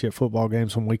championship football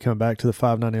games when we come back to the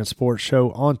 5-9 Sports Show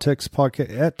on Texas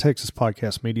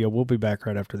Podcast Media. We'll be back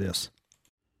right after this.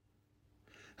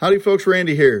 Howdy, folks.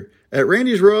 Randy here. At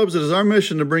Randy's Rubs, it is our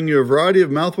mission to bring you a variety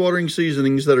of mouthwatering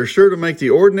seasonings that are sure to make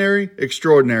the ordinary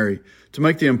extraordinary, to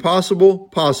make the impossible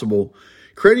possible.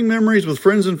 Creating memories with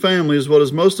friends and family is what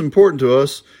is most important to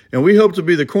us, and we hope to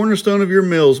be the cornerstone of your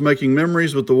meals, making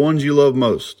memories with the ones you love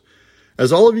most.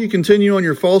 As all of you continue on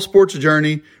your fall sports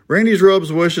journey, Randy's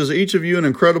Rubs wishes each of you an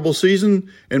incredible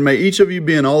season, and may each of you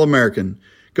be an All-American.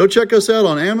 Go check us out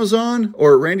on Amazon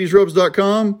or at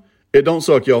randysrubs.com. It don't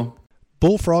suck, y'all.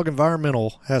 Bullfrog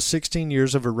Environmental has 16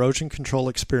 years of erosion control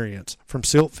experience. From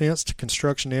silt fence to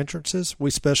construction entrances,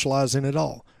 we specialize in it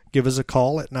all. Give us a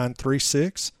call at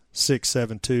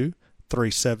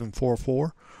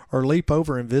 936-672-3744 or leap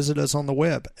over and visit us on the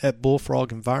web at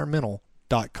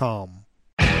bullfrogenvironmental.com.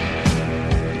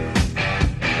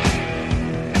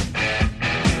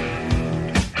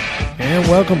 And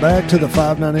welcome back to the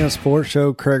 5-9 Sports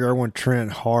Show. Craig Irwin,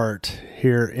 Trent Hart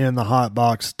here in the Hot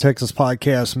Box, Texas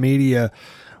Podcast Media.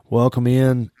 Welcome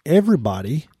in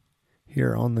everybody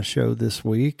here on the show this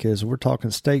week as we're talking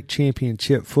state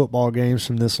championship football games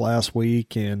from this last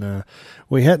week. And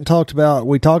we talked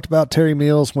about Terry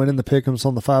Mills winning the Pick'ems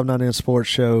on the 5-9 Sports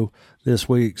Show this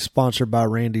week, sponsored by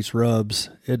Randy's Rubs.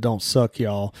 It don't suck,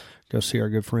 y'all. Go see our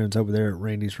good friends over there at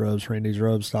Randy's Rubs,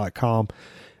 randysrubs.com.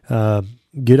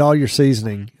 Get all your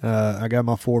seasoning. I got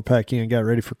my 4-pack in, got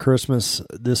ready for Christmas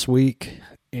this week,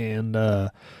 and going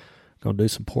to do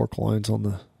some pork loins on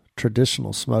the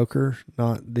traditional smoker,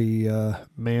 not the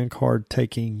man card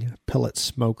taking pellet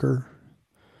smoker.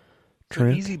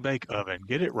 Trent? An easy bake oven.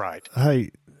 Get it right.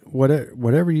 Hey,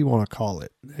 whatever you want to call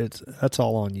it, that's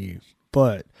all on you.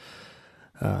 But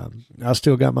I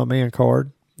still got my man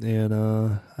card, and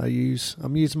I'm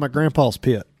using my grandpa's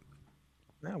pit.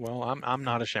 Yeah, well, I'm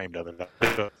not ashamed of it.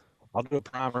 I'll do a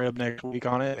prime rib next week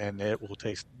on it, and it will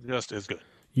taste just as good.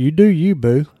 You do you,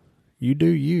 boo. You do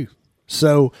you.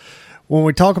 So when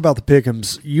we talk about the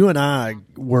Pick'ems, you and I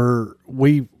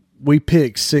we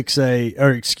picked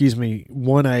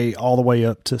 1A all the way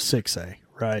up to 6A,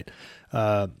 right?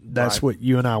 That's what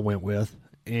you and I went with.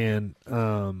 And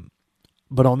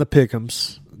but on the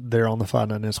Pick'ems, there on the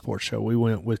 5-9 Sports Show, we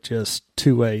went with just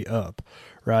 2A up,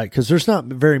 right? Because there's not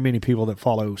very many people that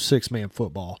follow 6-man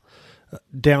football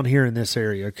down here in this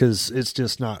area because it's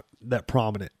just not that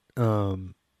prominent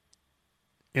in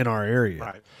our area.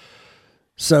 Right.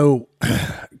 So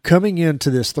coming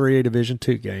into this 3A Division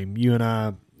II game, you and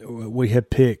I, we had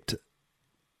picked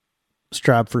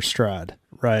stride for stride,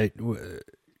 right,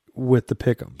 with the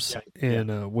Pick'ems,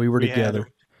 and we were together.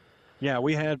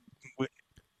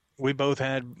 We both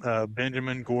had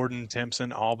Benjamin, Gordon,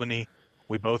 Timpson, Albany.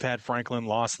 We both had Franklin,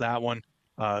 lost that one.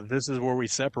 This is where we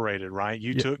separated, right?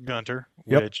 You took Gunter,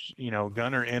 which,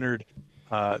 Gunter entered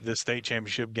the state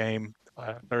championship game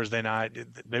Thursday night.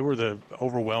 They were the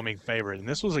overwhelming favorite. And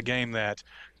this was a game that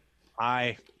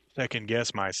I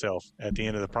second-guessed myself at the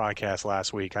end of the podcast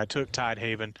last week. I took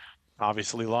Tidehaven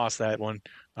obviously lost that one.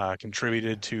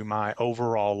 Contributed to my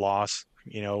overall loss.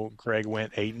 Craig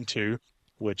went 8-2,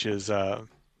 which is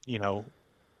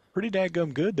pretty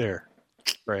dadgum good there,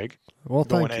 Craig. Well,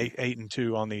 Going thank you.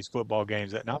 8-2 on these football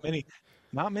games. That not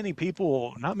many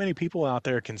people out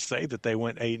there can say that they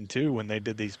went 8-2 when they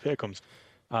did these pick'ems.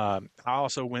 I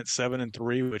also went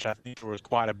 7-3, which I think there was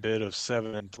quite a bit of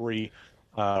 7-3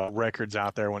 records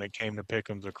out there when it came to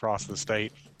pick'ems across the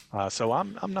state. So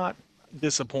I'm not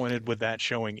disappointed with that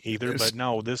showing either. But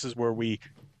no, this is where we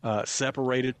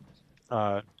separated.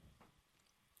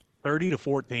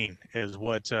 30-14 is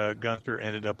what Gunther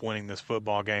ended up winning this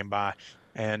football game by.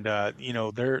 And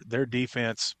their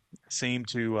defense seemed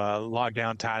to lock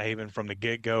down Tidehaven from the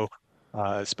get-go,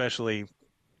 especially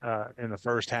in the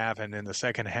first half. And in the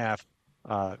second half,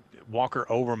 Walker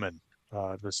Overman,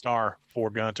 the star for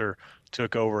Gunther,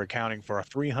 took over, accounting for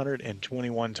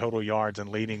 321 total yards and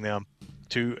leading them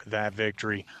to that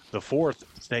victory. The fourth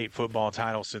state football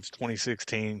title since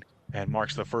 2016, and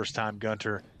marks the first time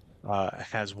Gunther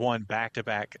has won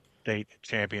back-to-back state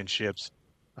championships.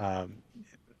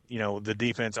 The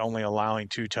defense only allowing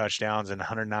 2 touchdowns and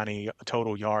 190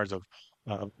 total yards of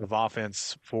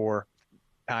offense for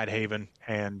Tidehaven.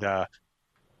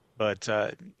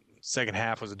 But second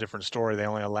half was a different story. They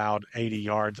only allowed 80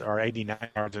 yards or 89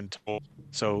 yards in total.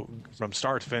 So from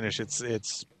start to finish,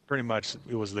 it's pretty much,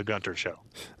 it was the Gunther show.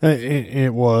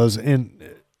 It was.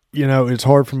 And, it's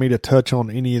hard for me to touch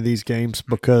on any of these games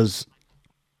because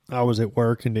I was at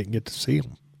work and didn't get to see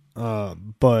them.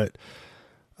 But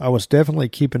I was definitely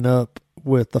keeping up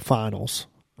with the finals.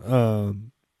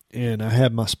 And I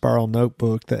had my spiral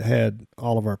notebook that had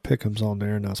all of our pick'ems on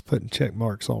there, and I was putting check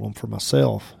marks on them for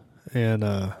myself.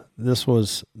 And this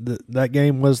was that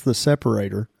game was the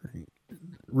separator,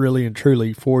 really and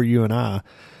truly, for you and I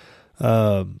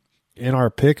in our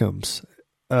pick'ems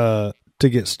to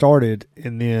get started.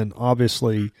 And then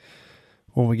obviously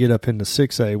when we get up into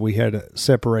 6A, we had a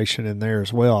separation in there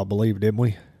as well, I believe, didn't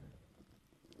we?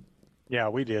 Yeah,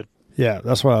 we did. Yeah,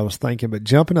 that's what I was thinking. But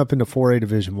jumping up into 4A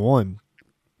Division I,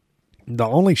 the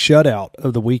only shutout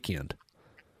of the weekend,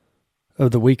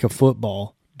 of the week of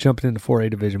football, jumping into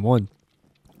 4A Division I,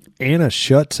 Anna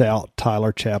shuts out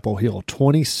Tyler Chapel Hill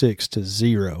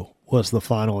 26-0 was the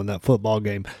final in that football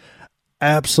game.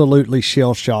 Absolutely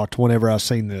shell-shocked whenever I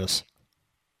seen this.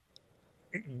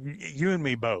 You and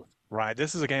me both. Right.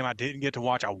 This is a game I didn't get to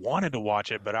watch. I wanted to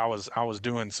watch it, but I was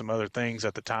doing some other things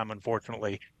at the time,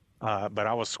 unfortunately. But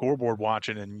I was scoreboard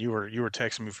watching, and you were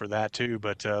texting me for that too.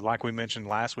 But like we mentioned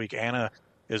last week, Anna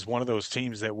is one of those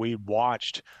teams that we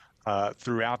watched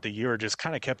throughout the year, just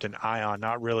kind of kept an eye on,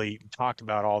 not really talked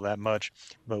about all that much,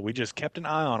 but we just kept an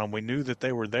eye on them. We knew that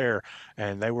they were there,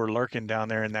 and they were lurking down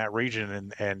there in that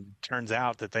region. And turns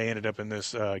out that they ended up in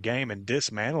this game and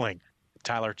dismantling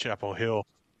Tyler Chapel Hill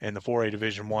in the 4A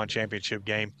Division I championship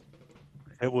game.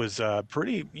 It was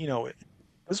pretty,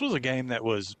 this was a game that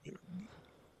was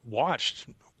watched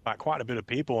by quite a bit of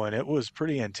people, and it was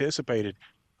pretty anticipated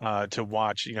to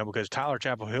watch, because Tyler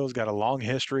Chapel Hill's got a long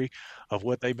history of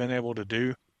what they've been able to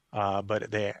do.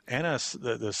 But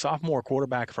the sophomore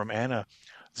quarterback from Anna,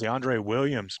 Zeandre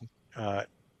Williams,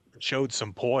 showed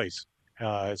some poise,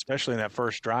 especially in that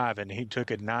first drive, and he took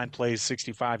it 9 plays,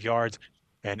 65 yards,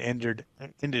 and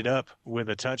ended up with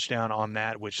a touchdown on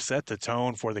that, which set the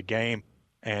tone for the game.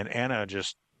 And Anna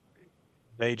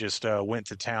they went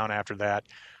to town after that.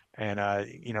 And,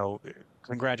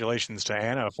 congratulations to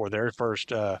Anna for their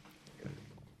first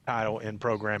title in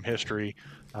program history.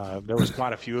 There was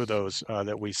quite a few of those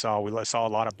that we saw. We saw a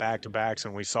lot of back-to-backs,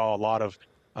 and we saw a lot of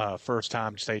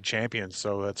first-time state champions,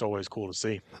 so that's always cool to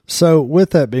see. So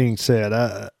with that being said,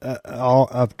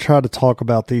 I've tried to talk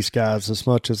about these guys as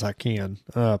much as I can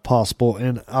possible,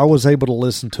 and I was able to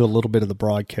listen to a little bit of the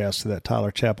broadcast of that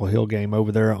Tyler Chapel Hill game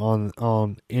over there on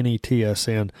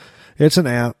NETSN. It's an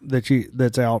app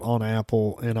that's out on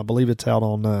Apple, and I believe it's out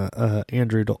on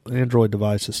Android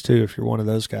devices too, if you're one of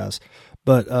those guys.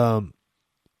 But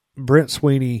Brent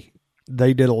Sweeney,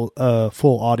 they did a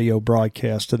full audio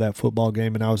broadcast of that football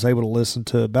game, and I was able to listen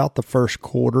to about the first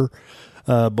quarter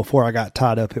before I got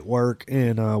tied up at work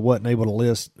and wasn't able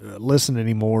to listen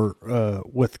anymore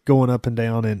with going up and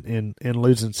down and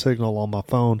losing signal on my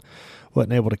phone.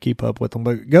 Wasn't able to keep up with them.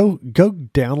 But go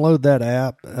download that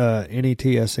app,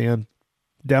 NETSN.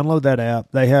 Download that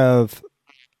app. They have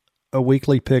a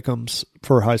weekly pick'ems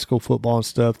for high school football and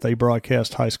stuff. They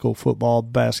broadcast high school football,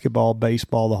 basketball,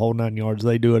 baseball, the whole 9 yards.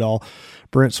 They do it all.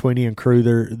 Brent Sweeney and crew,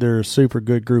 they're a super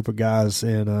good group of guys.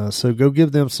 And so go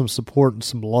give them some support and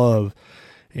some love.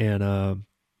 And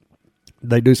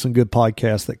they do some good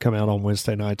podcasts that come out on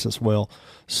Wednesday nights as well.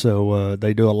 So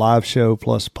they do a live show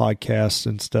plus podcasts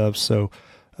and stuff. So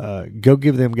go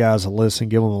give them guys a listen,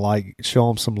 give them a like, show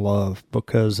them some love,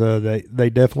 because they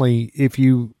definitely, if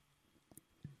you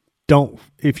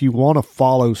want to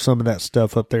follow some of that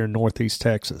stuff up there in Northeast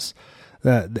Texas,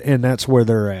 and that's where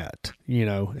they're at,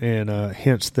 and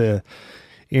hence the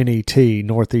NET,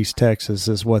 Northeast Texas,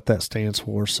 is what that stands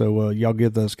for. So y'all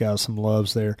give those guys some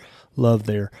love there.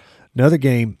 Another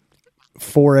game,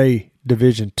 4A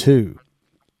Division II,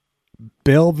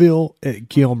 Belleville at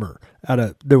Gilmer.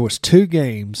 There was 2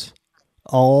 games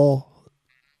all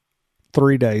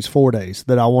 4 days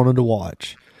that I wanted to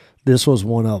watch. This was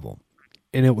one of them.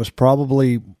 And it was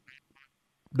probably,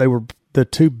 they were the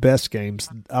 2 best games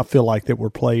I feel like that were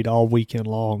played all weekend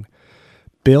long.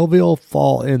 Belleville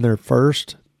fall in their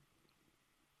first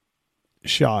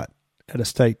shot at a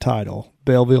state title.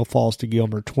 Belleville falls to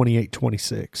Gilmer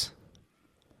 28-26.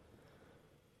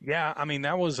 Yeah, I mean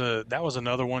that was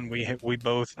another one we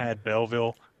both had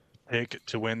Belleville picked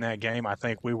to win that game. I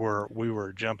think we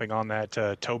were jumping on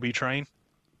that Toby train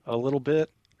a little bit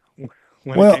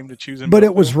when it came to choosing. But Belleville.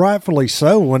 It was rightfully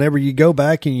so. Whenever you go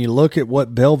back and you look at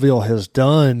what Belleville has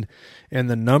done and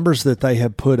the numbers that they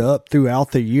have put up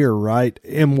throughout the year, right,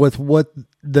 and with what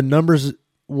the numbers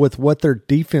with what their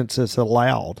defense has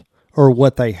allowed or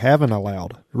what they haven't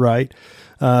allowed, right.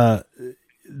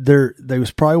 They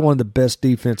was probably one of the best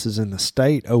defenses in the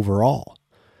state overall.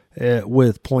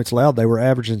 With points allowed, they were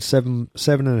averaging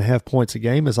 7.5 points a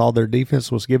game as all their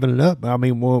defense was giving it up. I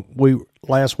mean,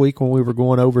 last week when we were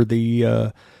going over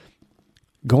the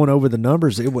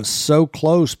numbers, it was so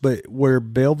close. But where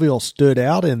Belleville stood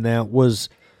out in that was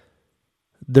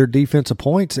their defensive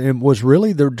points, and was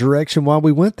really the direction why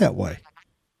we went that way.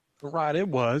 Right, it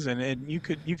was, and you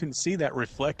can see that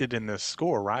reflected in the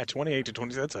score. Right,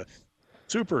 28-20. That's a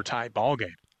super tight ball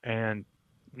game, and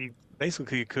you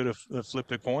basically could have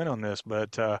flipped a coin on this,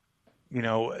 but I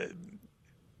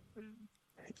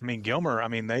mean Gilmer, I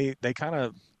mean they kind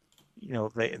of,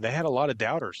 they had a lot of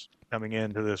doubters coming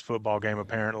into this football game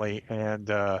apparently, and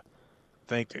I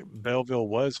think Belleville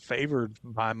was favored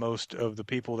by most of the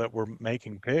people that were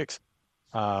making picks,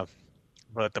 but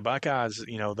the Buckeyes,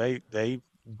 they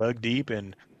dug deep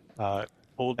and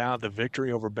pulled out the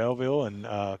victory over Belleville, and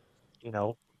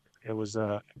it was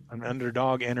an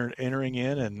underdog entering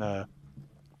in, and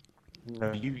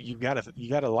you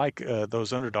gotta like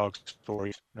those underdog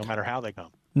stories, no matter how they come.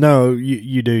 No,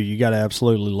 you do. You gotta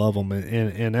absolutely love them,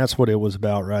 and that's what it was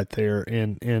about right there.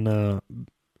 And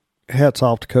hats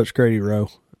off to Coach Grady Rowe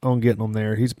on getting them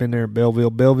there. He's been there at Belleville.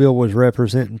 Belleville was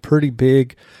representing pretty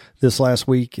big this last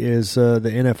week as the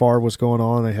NFR was going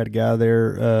on. They had a guy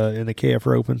there in the KF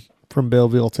Open from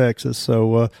Belleville, Texas.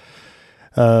 So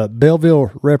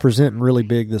Belleville representing really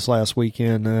big this last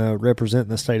weekend, representing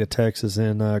the state of Texas,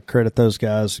 and credit those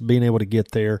guys being able to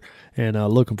get there, and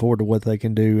looking forward to what they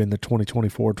can do in the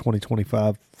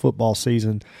 2024-2025 football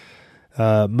season.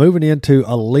 Moving into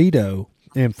Aledo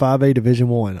in 5A Division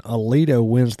I. Aledo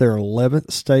wins their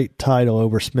 11th state title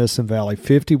over Smithson Valley.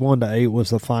 51-8 was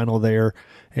the final there.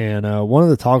 And one of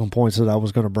the talking points that I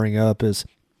was going to bring up is,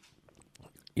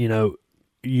 you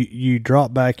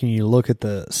drop back and you look at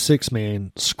the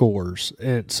 6-man scores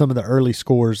and some of the early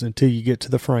scores until you get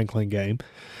to the Franklin game.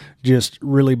 Just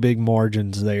really big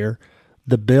margins there.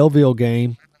 The Belleville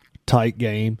game, tight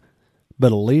game.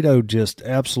 But Aledo just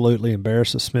absolutely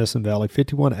embarrassed the Smithson Valley.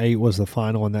 51-8 was the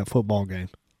final in that football game.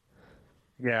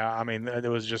 Yeah, I mean, it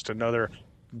was just another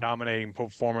dominating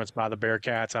performance by the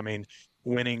Bearcats. I mean,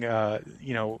 winning,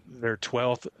 their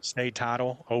 12th state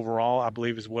title overall, I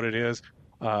believe is what it is.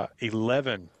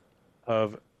 11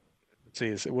 of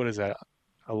the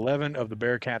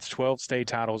Bearcats' 12 state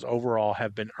titles overall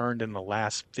have been earned in the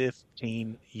last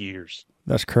 15 years.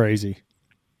 That's crazy.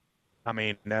 I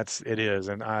mean, it is.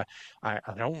 And I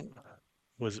don't,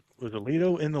 was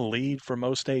Aledo in the lead for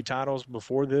most state titles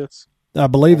before this? I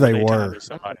believe they were.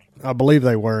 I believe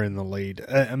they were in the lead.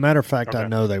 A matter of fact, okay. I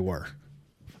know they were,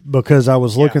 because I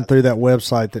was looking through that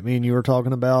website that me and you were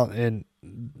talking about, and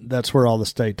that's where all the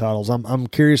state titles. I'm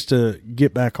curious to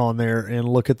get back on there and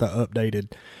look at the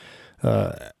updated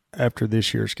after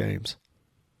this year's games.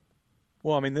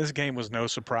 Well, I mean, this game was no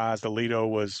surprise. Aledo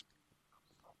was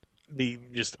the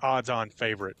just odds-on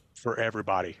favorite for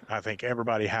everybody. I think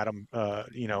everybody had them,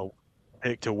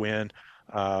 picked to win.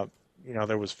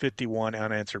 There was 51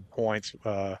 unanswered points.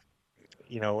 It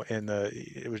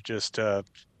was just that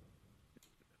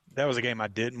was a game I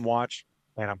didn't watch.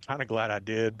 And I'm kind of glad I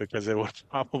did, because it would have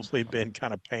probably been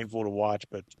kind of painful to watch.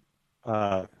 But,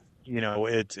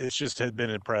 it's just had been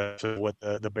impressive what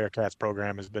the Bearcats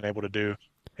program has been able to do.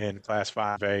 in Class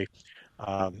 5A,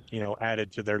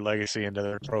 added to their legacy into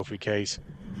their trophy case.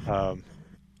 Um,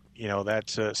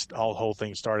 that's all the whole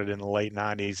thing started in the late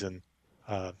 90s and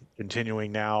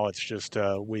continuing now. It's just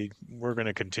we're going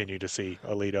to continue to see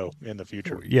Aledo in the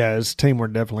future. Yeah, as a team, we're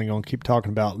definitely going to keep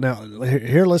talking about. Now,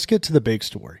 here, let's get to the big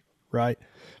story, right?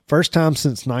 First time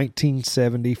since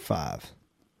 1975.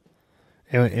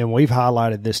 And we've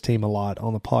highlighted this team a lot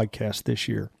on the podcast this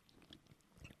year.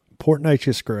 Port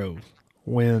Neches Grove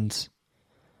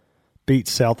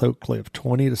beats South Oak Cliff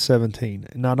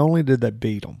 20-17. And not only did they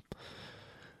beat them,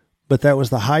 but that was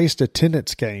the highest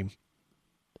attendance game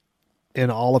in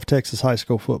all of Texas high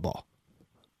school football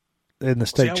in the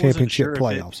state championship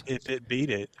playoffs. If it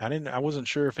beat it, I wasn't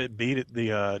sure if it beat it the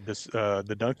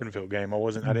Duncanville game. I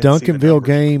didn't Duncanville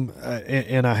game,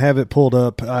 and I have it pulled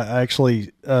up. I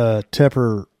actually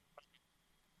Tepper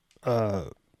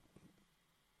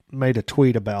made a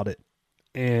tweet about it,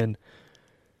 and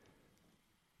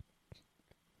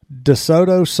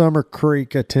DeSoto Summer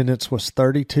Creek attendance was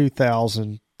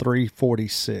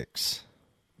 32,346.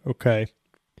 Okay.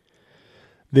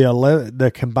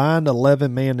 The combined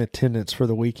 11-man attendance for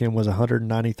the weekend was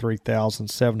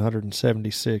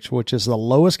 193,776, which is the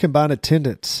lowest combined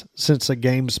attendance since the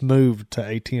games moved to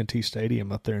AT&T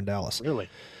Stadium up there in Dallas. Really?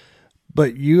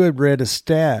 But you had read a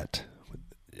stat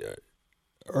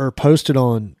or posted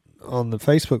on the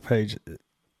Facebook page,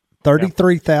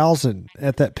 33,000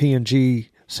 at that P&G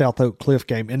South Oak Cliff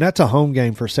game, and that's a home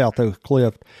game for South Oak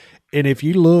Cliff. And if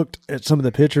you looked at some of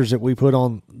the pictures that we put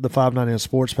on the 599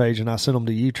 Sports page, and I sent them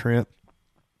to you, Trent,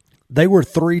 they were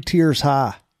 3 tiers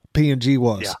high. P&G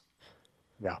was.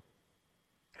 Yeah.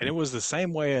 And it was the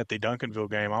same way at the Duncanville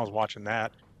game. I was watching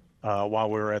that while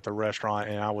we were at the restaurant,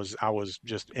 and I was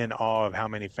just in awe of how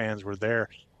many fans were there.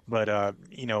 But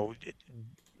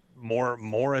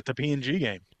more at the P&G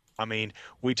game. I mean,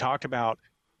 we talked about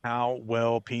how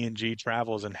well P&G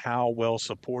travels and how well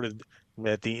supported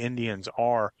that the Indians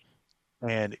are.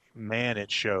 And man,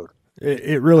 it showed.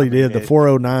 It really did. The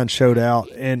 409 showed out,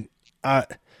 and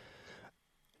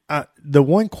the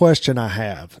one question I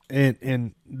have,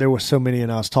 and there was so many,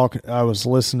 and I was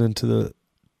listening to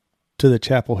the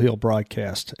Chapel Hill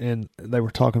broadcast, and they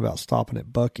were talking about stopping at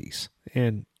Buc-ee's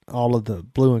and all of the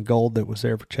blue and gold that was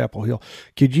there for Chapel Hill.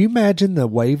 Could you imagine the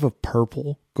wave of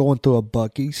purple going through a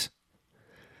Buc-ee's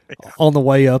on the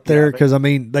way up there? Because, I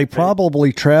mean, they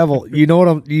probably travel. You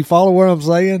know you follow what I'm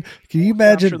saying? Can you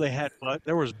imagine? I'm sure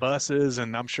there was buses,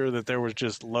 and I'm sure that there was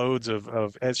just loads of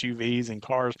SUVs and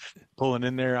cars pulling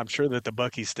in there. I'm sure that the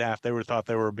Buc-ee's staff, thought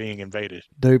they were being invaded.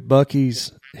 Dude,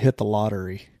 Buc-ee's hit the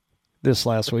lottery this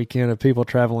last weekend of people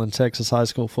traveling Texas high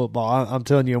school football. I'm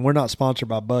telling you, and we're not sponsored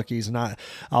by Buc-ee's, and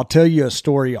I'll tell you a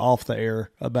story off the air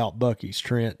about Buc-ee's,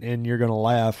 Trent, and you're going to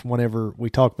laugh whenever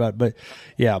we talk about it. But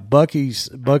yeah,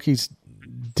 Buc-ee's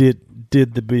did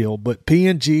the bill, but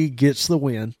P&G gets the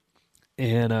win,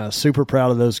 and super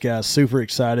proud of those guys, super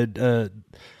excited. The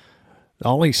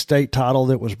only state title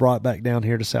that was brought back down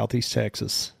here to Southeast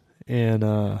Texas. And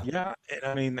yeah,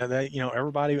 I mean,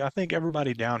 everybody, I think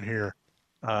everybody down here,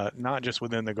 not just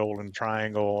within the Golden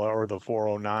Triangle or the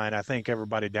 409. I think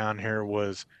everybody down here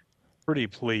was pretty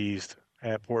pleased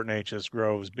at Port Neches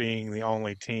Groves being the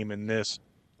only team in this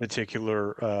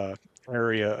particular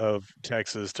area of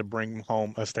Texas to bring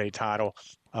home a state title.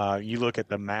 You look at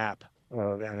the map,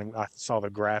 and I saw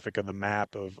the graphic of the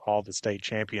map of all the state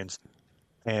champions,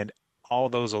 and all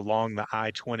those along the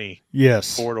I-20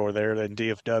 corridor there in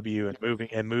DFW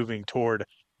and moving toward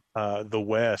the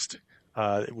west.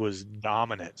 It was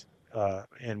dominant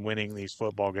in winning these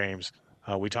football games.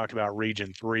 We talked about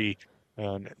Region 3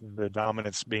 and the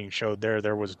dominance being showed there.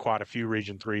 There was quite a few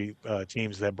Region 3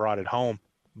 teams that brought it home.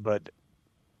 But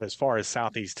as far as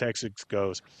Southeast Texas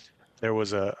goes, there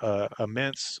was a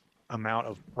immense amount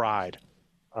of pride,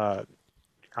 I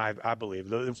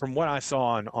believe. From what I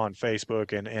saw on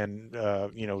Facebook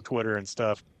and Twitter and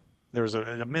stuff, there was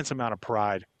an immense amount of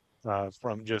pride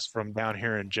from down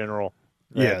here in general.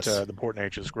 That the Port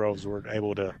Neches Groves were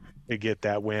able to get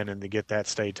that win and to get that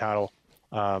state title.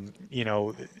 I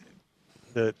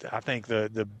think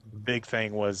the big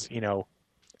thing was,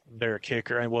 their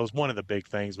kicker, and was one of the big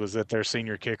things was that their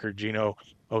senior kicker, Gino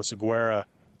Oseguera,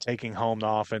 taking home the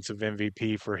offensive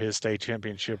MVP for his state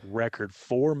championship record,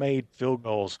 4 made field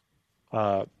goals,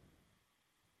 in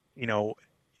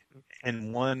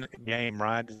one game,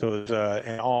 right? So it was,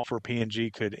 and all for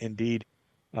P&G could indeed.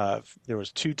 There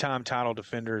was 2-time title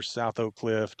defenders, South Oak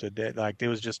Cliff to death. Like, it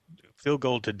was just field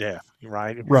goal to death,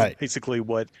 right? It was basically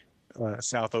what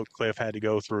South Oak Cliff had to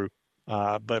go through.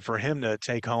 But for him to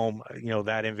take home,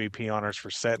 that MVP honors for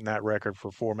setting that record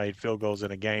for 4 made field goals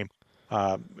in a game,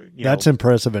 That's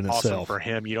impressive in awesome itself for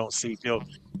him. You don't see field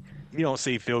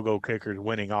goal kickers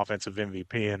winning offensive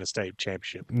MVP in a state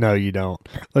championship. No, you don't.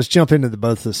 Let's jump into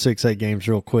both the 6A games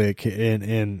real quick,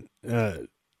 and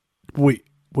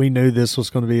we knew this was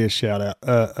going to be a shout out,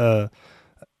 a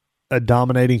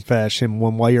dominating fashion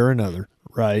one way or another,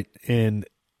 right? And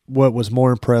what was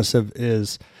more impressive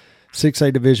is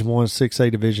 6A Division I,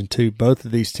 6A Division II, both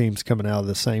of these teams coming out of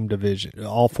the same division.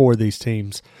 All four of these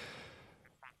teams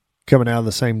coming out of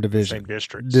the same division.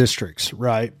 Same districts,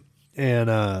 right? And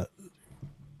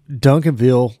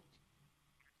Duncanville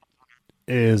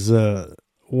is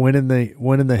winning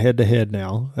the head-to-head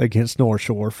now against North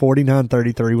Shore.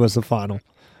 49-33 was the final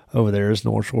over there as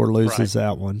North Shore loses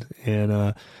that one.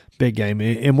 And big game.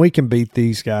 And we can beat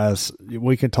these guys.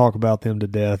 We can talk about them to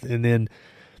death. And then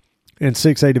in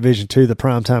 6A Division II, the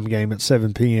primetime game at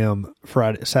 7 p.m.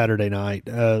 Saturday night,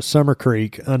 Summer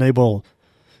Creek unable,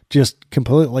 just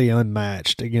completely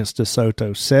unmatched against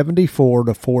DeSoto.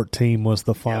 74-14 was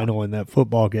the final in that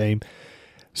football game.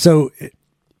 So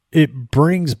it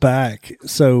brings back.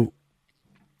 So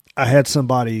I had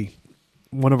somebody,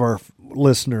 one of our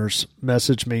listeners,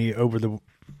 message me over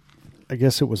I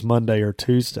guess it was Monday or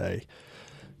Tuesday,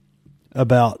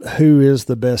 about who is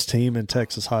the best team in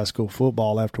Texas high school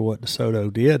football after what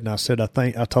DeSoto did. And I said, I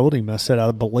told him, I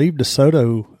believe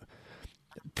DeSoto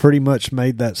pretty much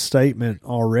made that statement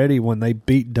already when they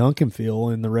beat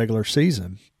Duncanville in the regular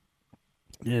season.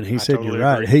 And he said, totally, you're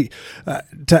right. Agree.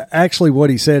 Actually what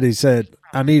he said,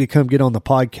 I need to come get on the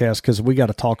podcast because we got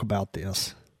to talk about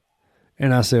this.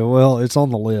 And I said, well, it's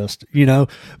on the list,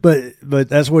 but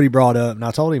that's what he brought up. And I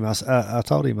told him, I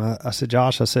said,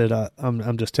 Josh, I said,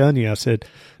 I'm just telling you, I said,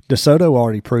 DeSoto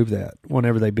already proved that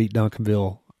whenever they beat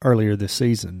Duncanville earlier this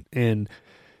season. And,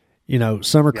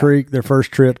 Summer Creek, their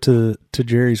first trip to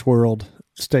Jerry's World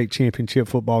state championship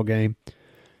football game,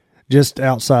 just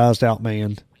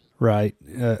outmanned, right,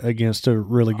 against a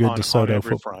really good DeSoto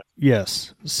football.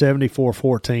 Yes,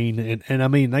 74-14. And I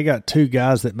mean, they got two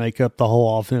guys that make up the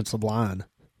whole offensive line.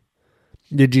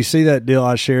 Did you see that deal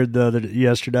I shared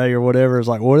yesterday or whatever? It's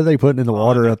like, what are they putting in the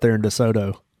water up there in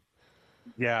DeSoto?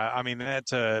 Yeah, I mean,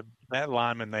 that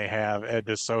lineman they have at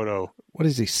DeSoto. What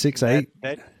is he,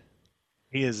 6'8"?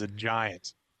 He is a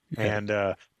giant. Yeah. And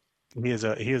he is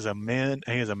a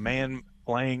man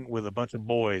playing with a bunch of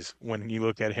boys when you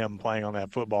look at him playing on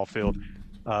that football field.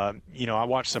 I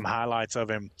watched some highlights of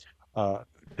him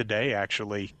today,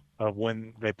 actually, of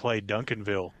when they played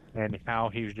Duncanville and how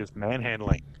he was just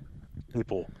manhandling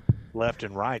people left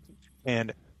and right.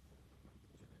 And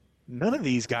none of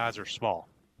these guys are small.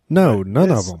 No,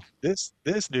 none of them. This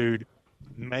dude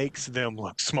makes them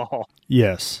look small.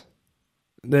 Yes.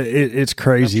 It's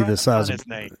crazy the size of his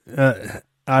name.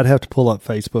 I'd have to pull up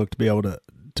Facebook to be able to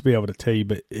tell you,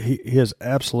 but he is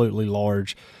absolutely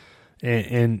large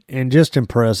and just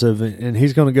impressive. And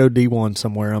he's going to go D1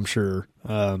 somewhere, I'm sure.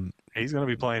 He's going to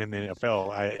be playing in the NFL.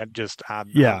 I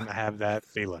have that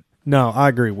feeling. No, I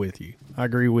agree with you.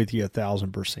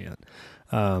 1,000%.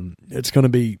 It's going to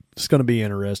be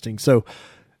interesting. So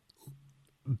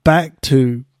back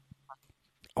to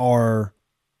our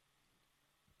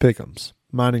pick'ems.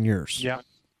 Mine and yours. Yeah.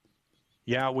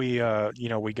 We both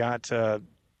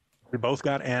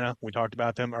got Anna. We talked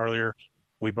about them earlier.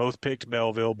 We both picked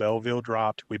Belleville. Belleville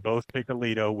dropped. We both picked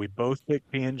Aledo. We both picked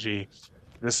PNG.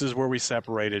 This is where we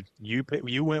separated. You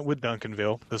went with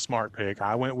Duncanville, the smart pick.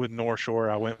 I went with North Shore.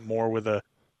 I went more with a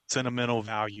sentimental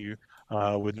value,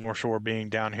 with North Shore being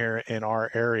down here in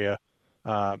our area.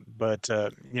 But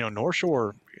North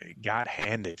Shore got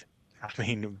handed. I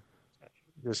mean,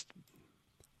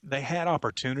 they had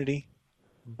opportunity,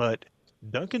 but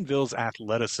Duncanville's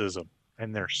athleticism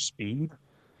and their speed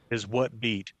is what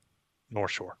beat North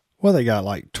Shore. Well, they got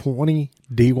like 20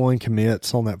 D1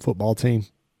 commits on that football team.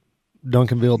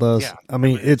 Duncanville does. Yeah, I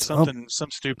mean, it's some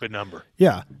stupid number.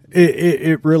 Yeah,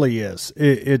 it really is.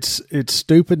 It's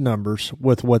stupid numbers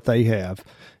with what they have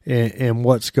and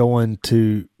what's going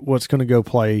to go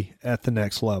play at the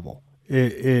next level.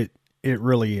 It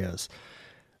really is.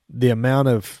 The amount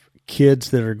of kids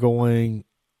that are going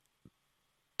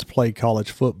to play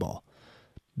college football,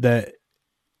 that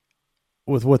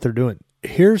with what they're doing.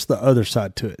 Here's the other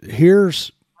side to it.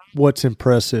 Here's what's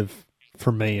impressive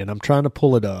for me, and I'm trying to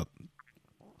pull it up,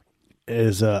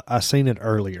 is I seen it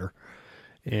earlier,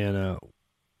 and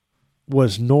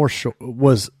was North Shore,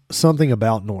 was something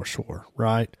about North Shore,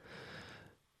 right?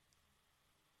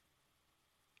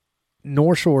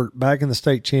 North Shore back in the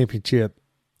state championship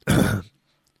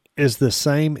is the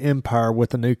same empire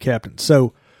with a new captain.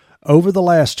 So over the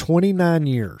last 29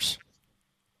 years,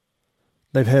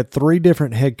 they've had 3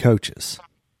 different head coaches.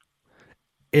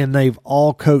 and they've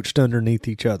all coached underneath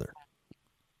each other.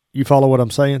 You follow what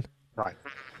I'm saying? Right.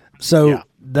 So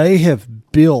they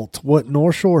have built what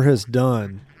North Shore has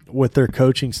done with their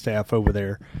coaching staff over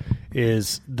there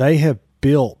is they have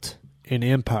built an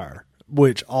empire,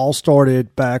 which all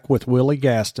started back with Willie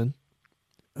Gaston.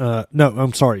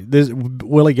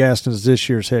 Willie Gaston is this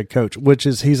year's head coach, which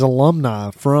is he's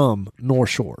alumni from North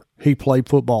Shore. He played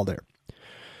football there.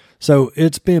 So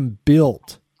it's been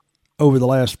built over the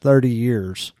last 30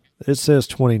 years. It says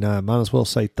 29. Might as well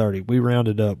say 30. We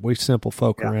rounded up. We simple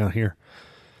folk around here.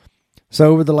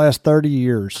 So over the last 30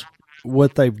 years,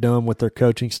 what they've done with their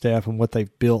coaching staff and what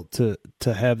they've built to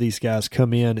have these guys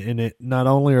come in, and it not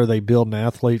only are they building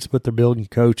athletes, but they're building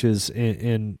coaches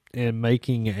and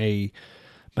making a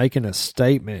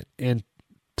statement, and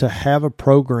to have a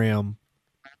program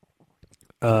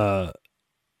that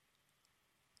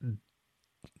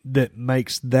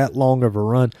makes that long of a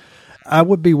run. I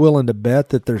would be willing to bet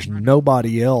that there's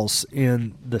nobody else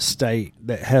in the state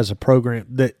that has a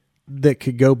program that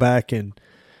could go back and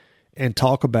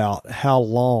talk about how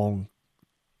long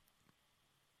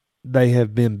they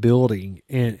have been building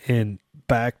and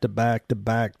back to back to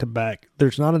back to back.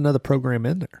 There's not another program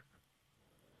in there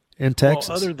in Texas.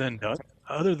 Well,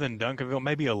 other than Duncanville,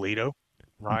 maybe Aledo,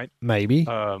 right? Maybe.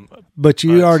 But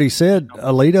you already said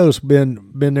Aledo's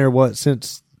been there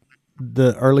since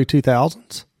the early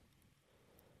 2000s?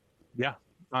 Yeah.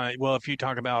 Well, if you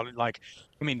talk about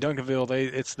Duncanville,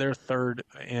 it's their third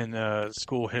in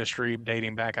school history,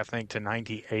 dating back, I think, to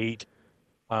 '98.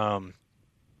 I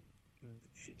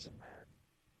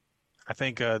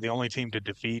think the only team to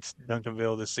defeat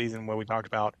Duncanville this season, what we talked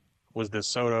about, was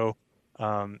DeSoto.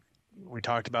 We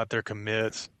talked about their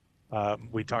commits.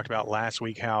 We talked about last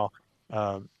week how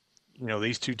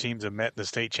these two teams have met in the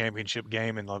state championship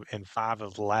game in 5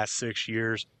 of the last 6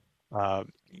 years.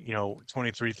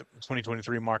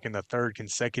 2023 marking the third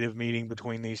consecutive meeting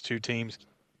between these two teams.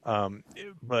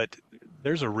 But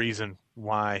there's a reason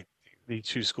why these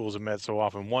two schools have met so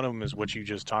often. One of them is what you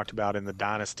just talked about in the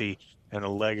dynasty and the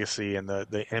legacy and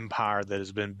the empire that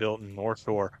has been built in North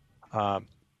Shore.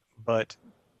 But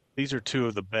these are two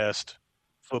of the best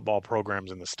football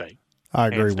programs in the state. I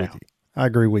agree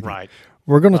with you. Right.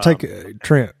 We're going to take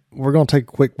Trent. We're going to take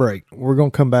a quick break. We're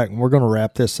going to come back and we're going to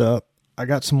wrap this up. I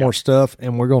got some more stuff,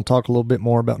 and we're going to talk a little bit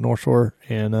more about North Shore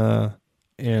and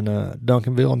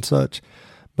Duncanville and such.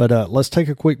 But let's take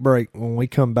a quick break. When we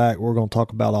come back, we're going to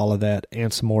talk about all of that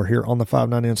and some more here on the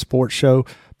 590 Sports Show,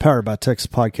 powered by Texas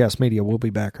Podcast Media. We'll be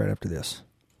back right after this.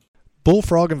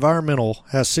 Bullfrog Environmental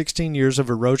has 16 years of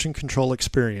erosion control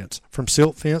experience. From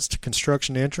silt fence to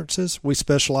construction entrances, we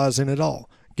specialize in it all.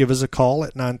 Give us a call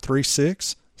at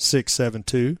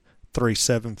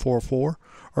 936-672-3744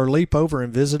 or leap over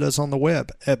and visit us on the web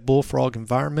at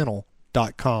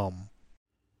bullfrogenvironmental.com.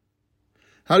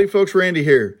 Howdy folks, Randy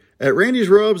here. At Randy's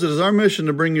Rubs, it is our mission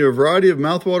to bring you a variety of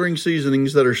mouthwatering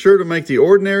seasonings that are sure to make the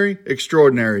ordinary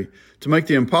extraordinary, to make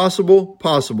the impossible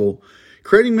possible.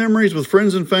 Creating memories with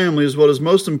friends and family is what is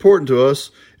most important to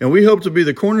us, and we hope to be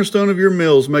the cornerstone of your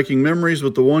meals, making memories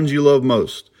with the ones you love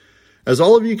most. As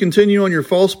all of you continue on your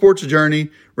fall sports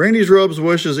journey, Randy's Rubs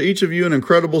wishes each of you an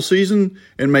incredible season,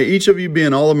 and may each of you be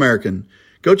an All-American.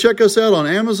 Go check us out on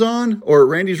Amazon or at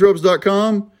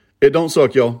randysrubs.com. It don't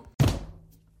suck, y'all.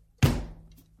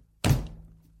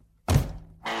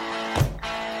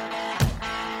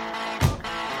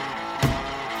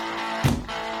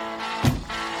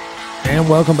 And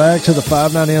welcome back to the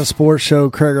 590 Sports Show.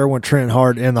 Craig Irwin, Trent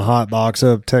Hart in the hot box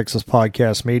of Texas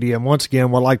Podcast Media. And once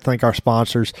again, we'd like to thank our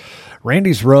sponsors,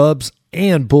 Randy's Rubs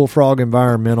and Bullfrog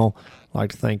Environmental. I'd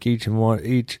like to thank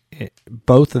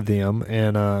both of them.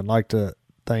 And I'd like to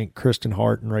thank Kristen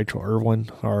Hart and Rachel Irwin,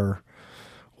 our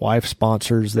wife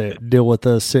sponsors that deal with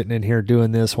us sitting in here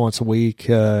doing this once a week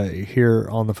here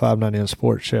on the 590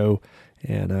 Sports Show.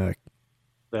 And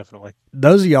definitely,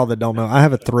 those of y'all that don't know, I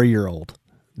have a 3-year-old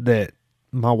that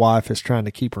my wife is trying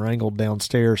to keep wrangled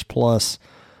downstairs, plus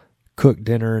cook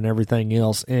dinner and everything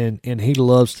else. And he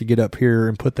loves to get up here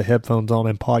and put the headphones on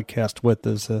and podcast with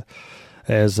us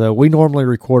as we normally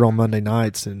record on Monday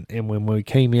nights. And when we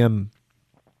came in,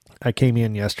 I came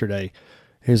in yesterday,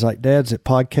 he's like, "Dad's at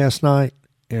podcast night?"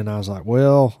 And I was like,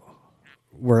 "Well,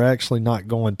 we're actually not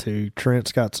going to.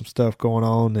 Trent's got some stuff going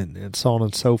on and so on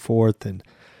and so forth. And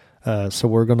so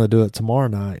we're going to do it tomorrow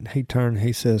night." And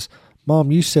he says,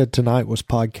 "Mom, you said tonight was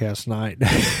podcast night."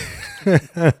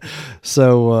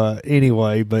 So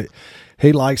anyway, but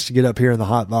he likes to get up here in the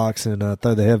hot box and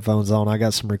throw the headphones on. I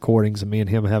got some recordings of me and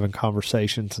him having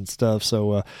conversations and stuff.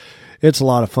 So it's a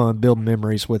lot of fun building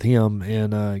memories with him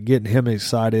and getting him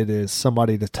excited as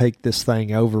somebody to take this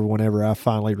thing over whenever I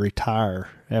finally retire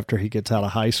after he gets out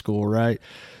of high school, right?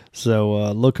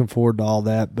 So looking forward to all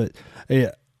that. But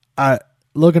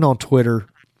looking on Twitter,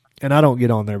 and I don't get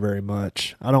on there very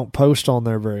much. I don't post on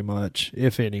there very much,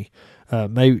 if any.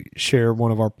 Maybe share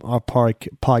one of our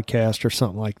podcast or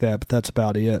something like that, but that's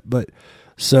about it. But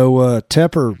so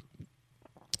Tepper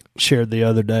shared the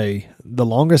other day the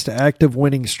longest active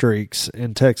winning streaks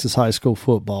in Texas high school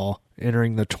football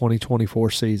entering the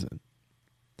 2024 season.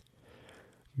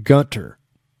 Gunter,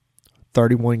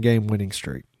 31-game winning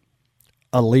streak.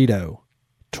 Aledo,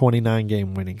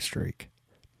 29-game winning streak.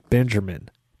 Benjamin,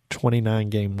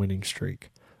 29-game winning streak.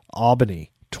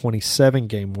 Albany,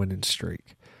 27-game winning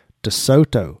streak.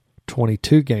 DeSoto,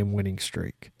 22-game winning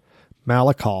streak.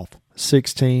 Malakoff,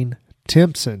 16.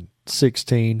 Timpson,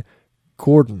 16.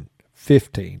 Gordon,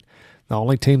 15. The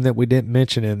only team that we didn't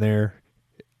mention in there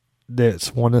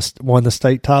that's won the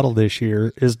state title this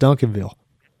year is Duncanville.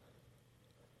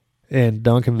 And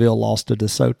Duncanville lost to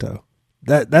DeSoto.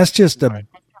 That's just a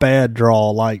bad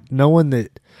draw. Like knowing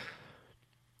that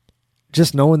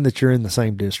you're in the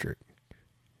same district,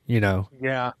 you know.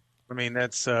 Yeah, I mean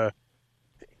that's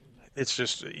it's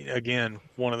just again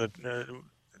one of the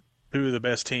two of the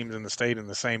best teams in the state in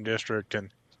the same district, and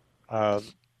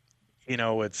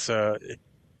it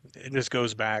just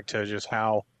goes back to just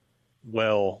how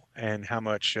well and how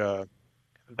much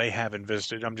they have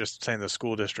invested. I'm just saying the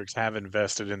school districts have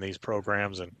invested in these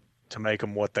programs and to make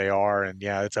them what they are. And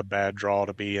yeah, it's a bad draw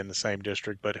to be in the same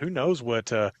district, but who knows what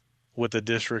the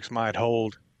districts might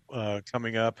hold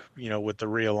coming up, with the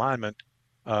realignment.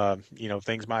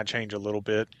 Things might change a little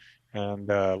bit, and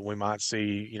we might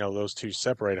see, those two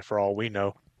separated for all we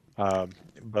know.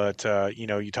 But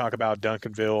you talk about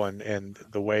Duncanville and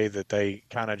the way that they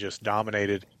kind of just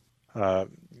dominated,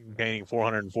 gaining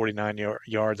 449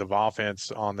 yards of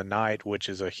offense on the night, which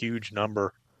is a huge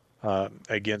number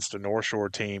against a North Shore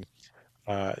team.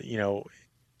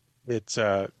 It's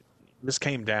this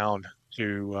came down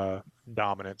to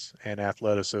dominance and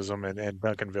athleticism, and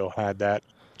Duncanville had that,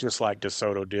 just like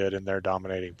DeSoto did in their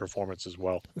dominating performance as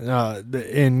well. And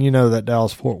that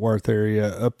Dallas-Fort Worth area,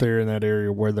 up there in that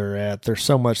area where they're at, there's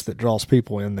so much that draws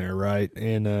people in there, right?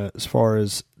 And as far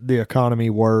as the economy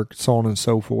work, so on and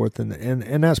so forth,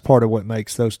 and that's part of what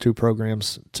makes those two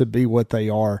programs to be what they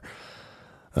are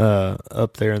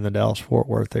up there in the Dallas-Fort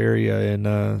Worth area,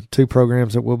 and two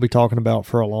programs that we'll be talking about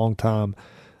for a long time.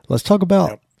 Let's talk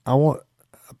about, I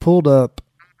pulled up,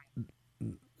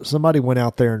 somebody went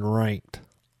out there and ranked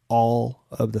all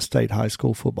of the state high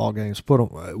school football games, put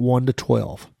them 1 to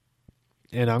 12.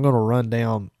 And I'm going to run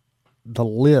down the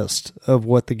list of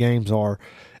what the games are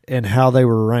and how they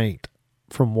were ranked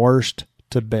from worst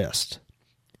to best.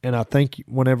 And I think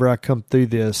whenever I come through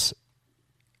this,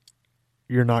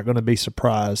 you're not going to be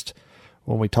surprised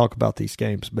when we talk about these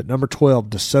games. But number 12,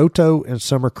 DeSoto and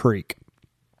Summer Creek.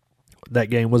 That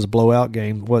game was a blowout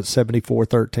game,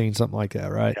 74-13, something like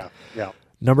that, right? Yeah.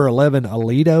 Number 11,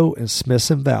 Aledo and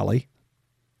Smithson Valley.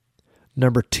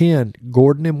 Number 10,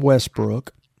 Gordon and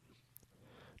Westbrook.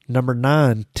 Number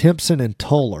 9, Timpson and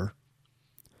Toller.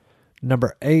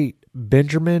 Number 8,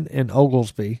 Benjamin and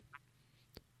Oglesby.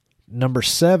 Number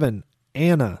 7,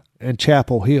 Anna and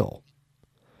Chapel Hill.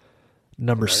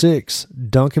 Number 6,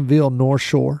 Duncanville North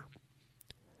Shore.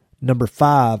 Number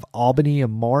 5, Albany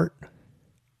and Mart.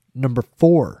 Number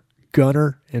 4,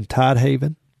 Gunter and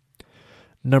Tidehaven.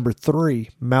 Number 3,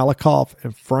 Malakoff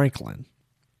and Franklin.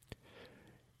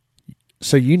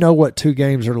 So you know what two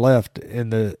games are left in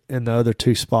the other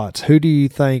two spots. Who do you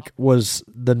think was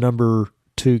the number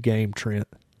 2 game, Trent?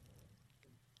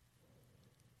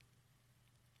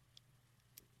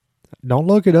 Don't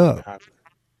look it up.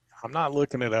 I'm not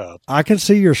looking it up. I can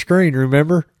see your screen,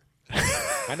 remember?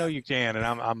 I know you can,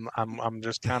 and I'm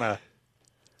just kind of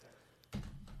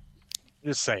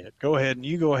just say it. Go ahead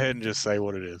and just say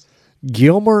what it is.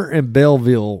 Gilmer and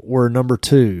Belleville were number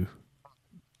 2.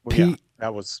 Well,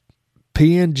 that was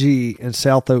PNG and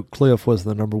South Oak Cliff was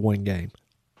the number 1 game.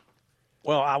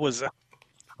 Well, I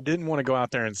didn't want to go out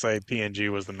there and say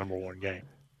PNG was the number 1 game.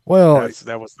 Well,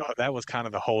 that was kind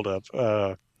of the holdup.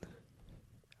 I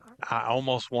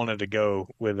almost wanted to go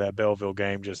with that Belleville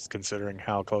game, just considering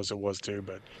how close it was too.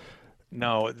 But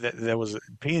no, that was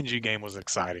PNG game was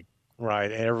exciting,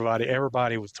 right?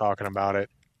 Everybody was talking about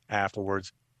it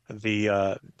afterwards.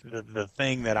 The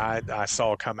thing that I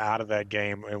saw come out of that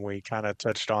game, and we kind of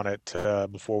touched on it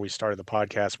before we started the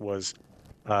podcast, was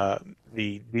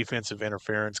the defensive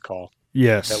interference call.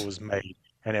 Yes. that was made,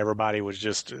 and everybody was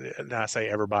just, and I say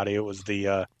everybody, it was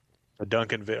the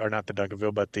Duncanville, or not the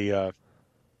Duncanville, but the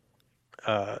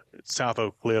South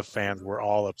Oak Cliff fans were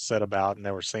all upset about, and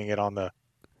they were seeing it on the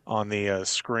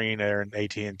screen there in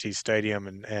AT&T Stadium,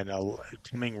 and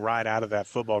coming right out of that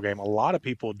football game, a lot of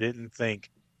people didn't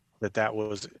think that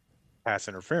was pass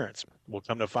interference. We'll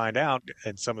come to find out,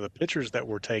 and some of the pictures that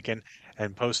were taken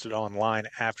and posted online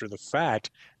after the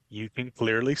fact, you can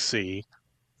clearly see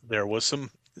there was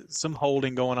some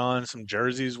holding going on. The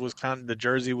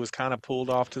jersey was kind of pulled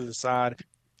off to the side.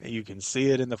 You can see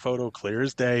it in the photo clear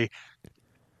as day.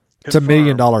 It's $1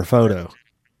 million photo.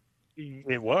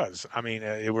 It was. I mean,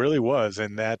 it really was,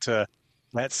 and that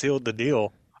sealed the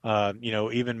deal.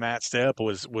 Even Matt Stepp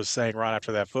was saying right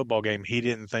after that football game he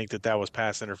didn't think that was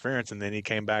pass interference, and then he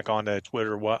came back onto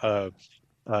Twitter a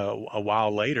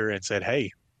while later and said,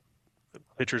 "Hey, the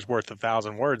picture's worth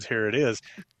 1,000 words. Here it is.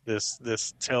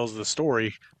 This tells the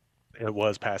story. It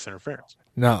was pass interference."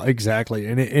 No, exactly,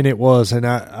 and it was, and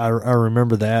I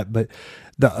remember that. But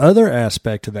the other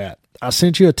aspect of that, I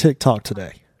sent you a TikTok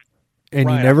today, and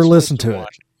right, you never listened to it.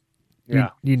 Yeah,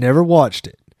 you never watched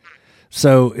it.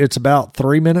 So it's about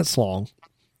 3 minutes long.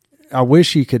 I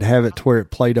wish you could have it to where it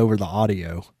played over the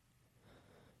audio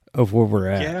of where we're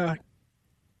at. Yeah.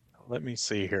 Let me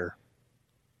see here.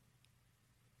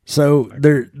 So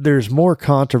there's more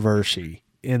controversy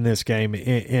in this game,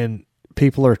 and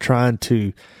people are trying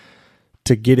to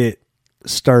get it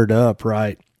stirred up,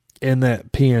 right, in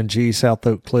that PNG South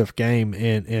Oak Cliff game.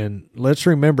 And let's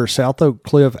remember, South Oak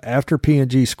Cliff, after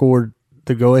PNG scored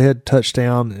the go-ahead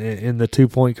touchdown in the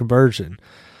 2-point conversion,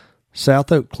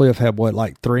 South Oak Cliff had,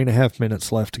 3.5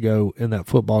 minutes left to go in that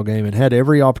football game and had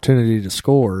every opportunity to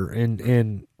score,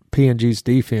 and PNG's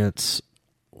defense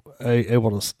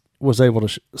was able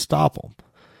to stop them.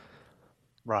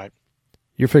 Right.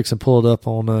 You're fixing to pull it up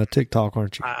on TikTok,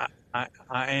 aren't you? I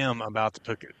am about to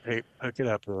pick it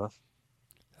up.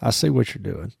 I see what you're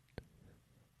doing.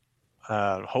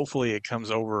 Hopefully it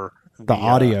comes over the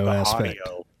audio aspect.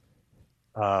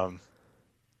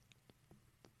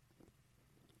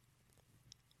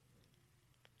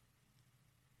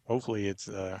 Hopefully it's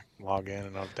log in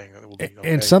and everything. Will be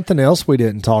okay. And something else we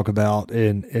didn't talk about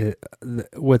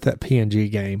with that PNG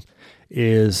game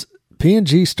is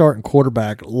PNG starting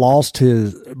quarterback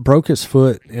broke his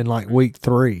foot in week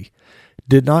 3,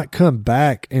 did not come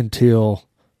back until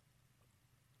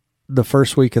the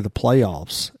first week of the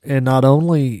playoffs. And not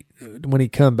only when he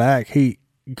come back,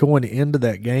 going into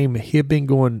that game, he had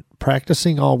been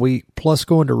practicing all week, plus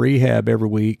going to rehab every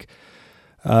week.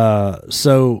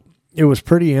 So it was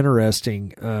pretty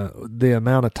interesting, the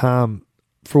amount of time,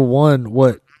 for one,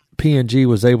 what PNG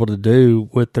was able to do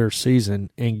with their season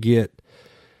and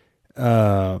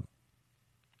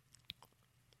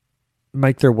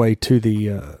make their way to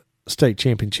the state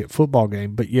championship football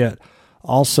game, but yet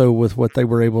also with what they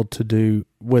were able to do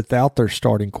without their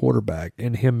starting quarterback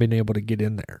and him being able to get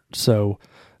in there. So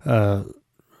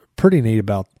pretty neat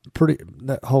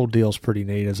that whole deal's pretty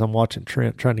neat as I'm watching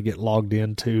Trent trying to get logged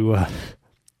into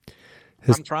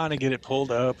I'm trying to get it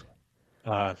pulled up.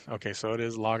 Okay, so it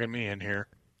is logging me in here.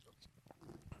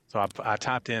 So I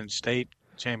typed in state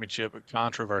championship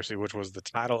controversy, which was the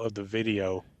title of the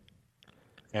video,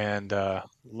 and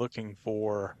looking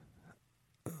for.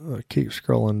 Keep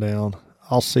scrolling down.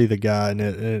 I'll see the guy in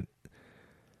it.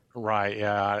 Right,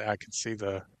 yeah, I can see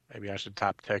maybe I should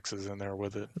type Texas in there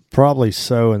with it. Probably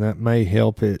so, and that may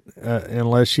help it,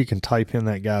 unless you can type in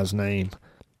that guy's name.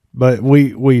 But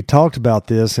we talked about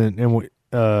this, and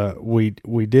we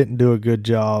didn't do a good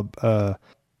job.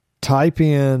 Type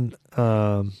in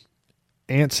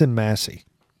Anson Massey.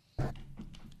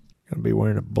 Gonna be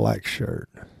wearing a black shirt.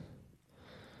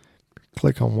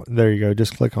 Click on there you go.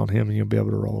 Just click on him, and you'll be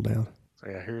able to roll down. So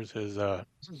yeah, here's his. Right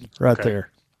okay.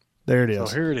 There. There it is.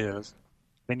 So here it is.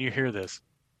 Can you hear this?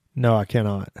 No, I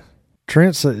cannot.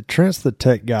 Trent's the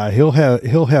tech guy. He'll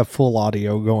have full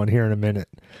audio going here in a minute.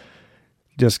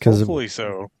 Just because, hopefully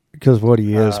so. Because what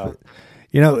he is, but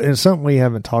and something we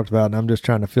haven't talked about, and I'm just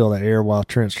trying to fill the air while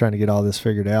Trent's trying to get all this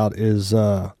figured out. Is we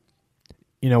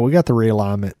got the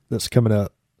realignment that's coming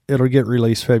up. It'll get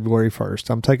released February 1st.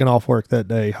 I'm taking off work that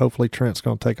day. Hopefully Trent's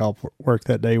going to take off work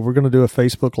that day. We're going to do a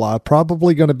Facebook Live.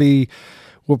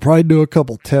 We'll probably do a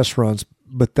couple test runs,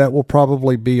 but that will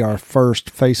probably be our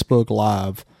first Facebook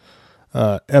Live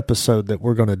episode that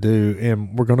we're going to do,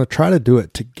 and we're going to try to do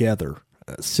it together.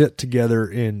 Sit together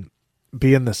and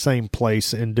be in the same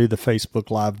place and do the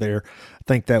Facebook Live there. I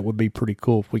think that would be pretty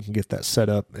cool if we can get that set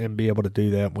up and be able to do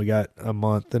that. We got a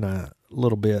month and a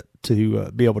little bit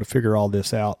to be able to figure all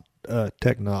this out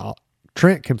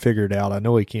Trent can figure it out. I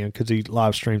know he can because he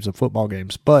live streams the football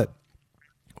games. But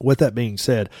with that being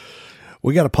said,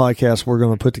 we got a podcast we're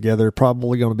going to put together,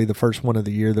 probably going to be the first one of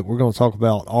the year, that we're going to talk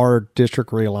about our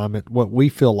district realignment, what we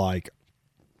feel like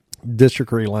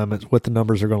district realignments, what the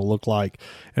numbers are going to look like.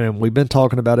 And we've been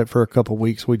talking about it for a couple of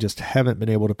weeks. We just haven't been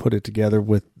able to put it together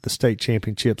with the state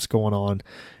championships going on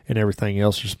and everything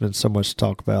else. There's been so much to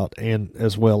talk about, and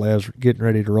as well as getting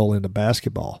ready to roll into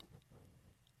basketball.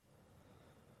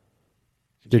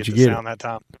 Did you get sound it? That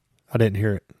time? I didn't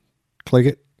hear it. Click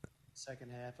it.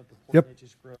 Second half of the Port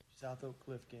Neches Grove South Oak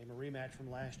Cliff game, a rematch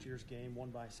from last year's game won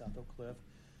by South Oak Cliff.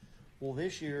 Well,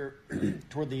 this year,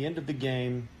 toward the end of the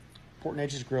game, Port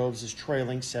Neches Groves is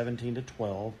trailing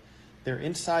 17-12. They're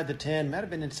inside the 10, might have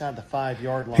been inside the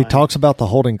 5-yard line. He talks about the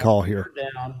holding call here.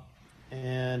 Down,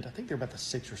 and I think they're about the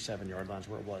 6 or 7 yard lines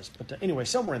where it was. But anyway,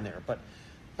 somewhere in there. But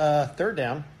third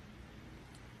down,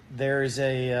 there is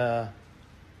a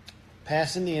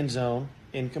pass in the end zone,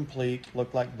 incomplete.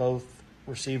 Looked like both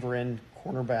receiver and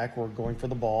cornerback were going for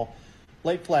the ball.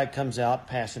 Late flag comes out,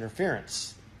 pass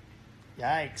interference.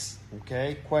 Yikes.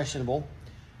 Okay, questionable.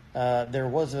 There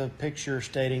was a picture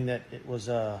stating that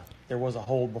there was a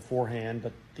hold beforehand,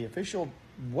 but the official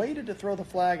waited to throw the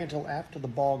flag until after the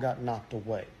ball got knocked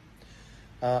away.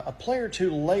 A play or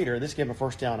two later, this gave a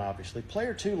first down, obviously. Play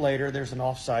or two later, there's an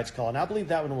offsides call, and I believe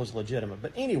that one was legitimate.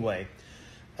 But anyway,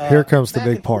 here comes the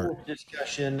big part.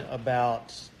 Discussion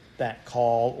about that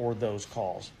call or those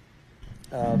calls.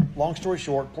 Long story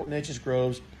short, Port Neches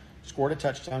Groves scored a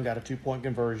touchdown, got a 2-point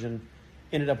conversion,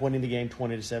 ended up winning the game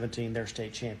 20-17. They're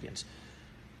state champions.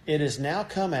 It has now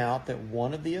come out that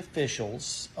one of the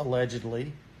officials,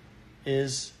 allegedly,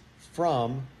 is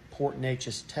from Port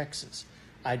Neches, Texas.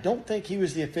 I don't think he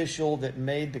was the official that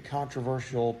made the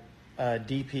controversial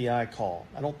DPI call.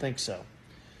 I don't think so.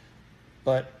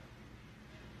 But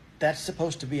that's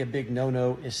supposed to be a big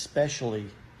no-no, especially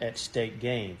at state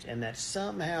games, and that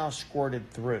somehow squirted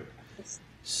through.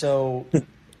 So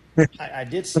I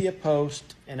did see a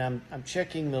post, and I'm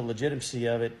checking the legitimacy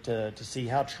of it to see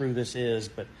how true this is,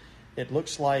 but it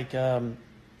looks like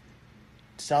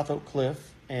South Oak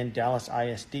Cliff and Dallas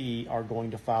ISD are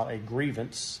going to file a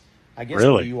grievance, I guess,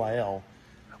 Really? with UIL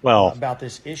about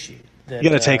this issue. You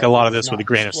got to take a lot of this with a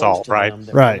grain of salt, right?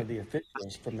 Right. One of the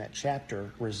officials from that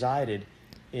chapter resided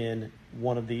in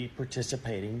one of the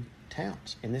participating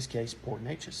towns, in this case, Port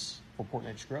Neches, or Port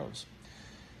Neches Groves.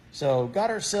 So got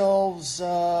ourselves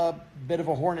a bit of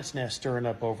a hornet's nest stirring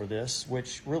up over this,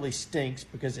 which really stinks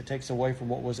because it takes away from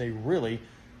what was a really,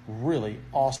 really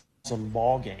awesome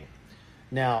ball game.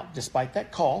 Now, despite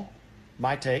that call,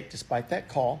 my take, despite that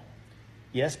call,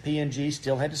 yes, PNG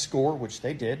still had to score, which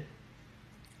they did,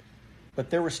 but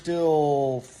there were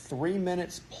still 3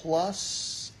 minutes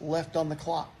plus left on the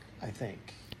clock, I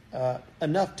think.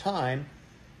 Enough time.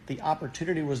 The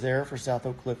opportunity was there for South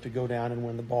Oak Cliff to go down and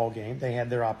win the ball game. They had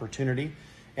their opportunity,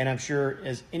 and I'm sure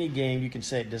as any game you can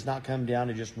say it does not come down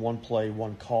to just one play,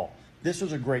 one call. This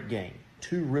was a great game.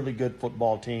 2 really good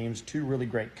football teams, 2 really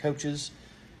great coaches,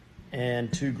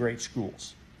 and 2 great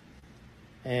schools.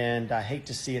 And I hate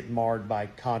to see it marred by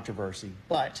controversy,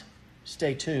 but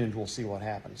stay tuned. We'll see what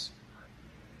happens.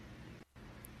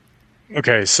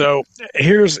 Okay, so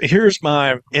here's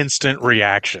my instant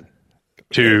reaction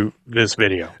to this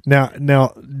video.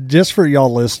 Now, just for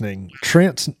y'all listening,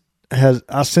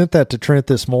 I sent that to Trent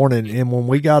this morning, and when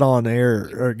we got on air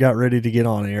or got ready to get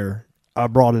on air, I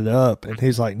brought it up, and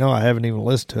he's like, "No, I haven't even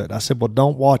listened to it." I said, "Well,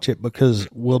 don't watch it because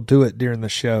we'll do it during the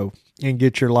show and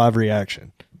get your live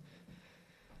reaction."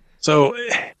 So,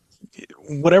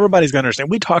 what everybody's going to understand,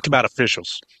 we talked about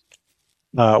officials.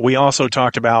 We also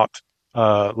talked about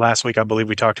last week. I believe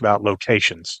we talked about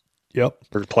locations. Yep.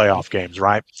 For playoff games,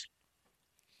 right?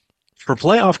 For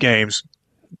playoff games,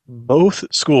 both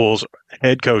schools'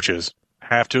 head coaches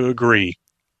have to agree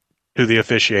to the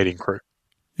officiating crew.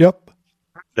 Yep.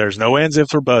 There's no ands,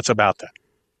 ifs, or buts about that.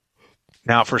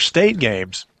 Now, for state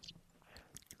games,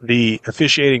 the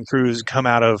officiating crews come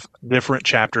out of different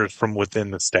chapters from within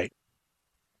the state.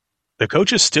 The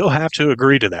coaches still have to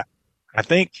agree to that. I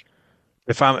think,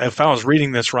 if I was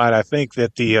reading this right, I think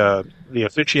that the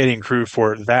officiating crew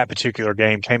for that particular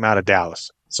game came out of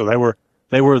Dallas. So they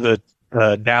were the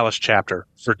Dallas chapter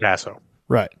for Tasso.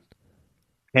 Right.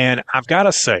 And I've got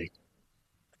to say,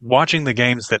 watching the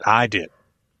games that I did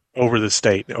over the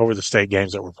state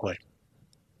games that were played,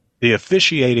 the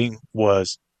officiating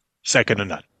was second to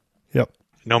none. Yep.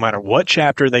 No matter what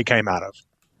chapter they came out of.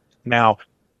 Now,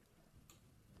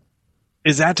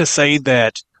 is that to say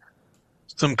that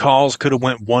some calls could have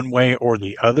went one way or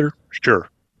the other? Sure.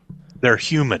 They're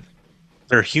human.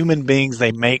 They're human beings.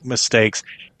 They make mistakes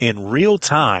in real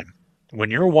time. when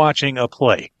you're watching a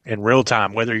play in real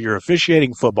time, whether you're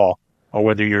officiating football or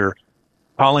whether you're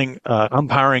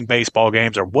umpiring baseball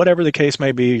games or whatever the case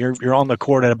may be, you're on the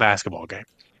court at a basketball game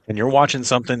and you're watching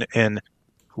something in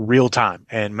real time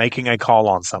and making a call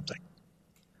on something,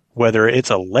 whether it's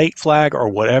a late flag or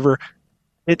whatever,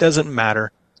 it doesn't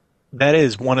matter. That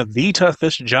is one of the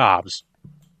toughest jobs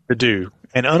to do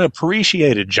and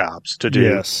unappreciated jobs to do.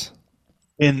 Yes.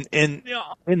 In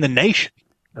the nation.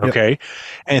 Okay. Yep.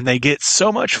 And they get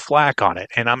so much flack on it.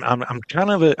 And I'm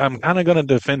kind of going to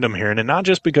defend them here. And not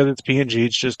just because it's P&G,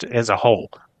 it's just as a whole.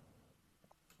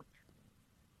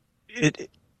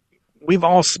 We've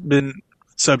all been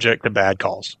subject to bad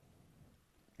calls.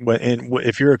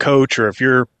 If you're a coach or if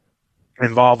you're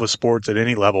involved with sports at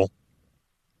any level,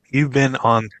 you've been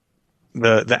on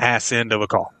the ass end of a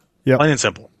call. Yep. Plain and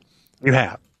simple. You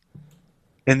have.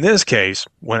 In this case,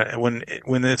 when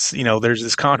this, there's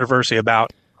this controversy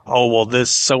about, oh, well,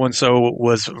 this so-and-so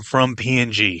was from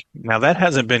P&G. Now, that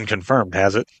hasn't been confirmed,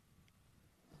 has it?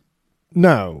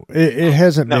 No, it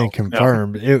hasn't been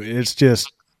confirmed. No. It's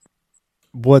just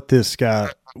what's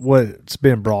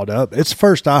been brought up. It's the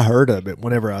first I heard of it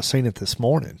whenever I seen it this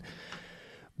morning.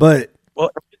 But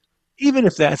well, even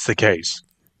if that's the case,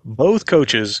 both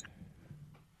coaches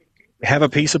have a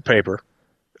piece of paper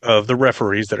of the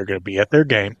referees that are going to be at their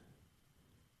game,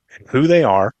 and who they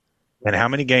are, and how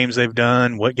many games they've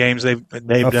done, what games they've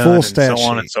done, and so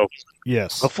on and so forth.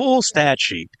 Yes. A full stat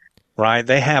sheet, right?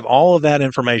 They have all of that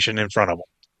information in front of them.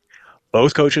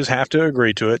 Both coaches have to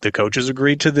agree to it. The coaches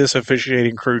agreed to this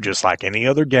officiating crew just like any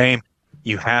other game.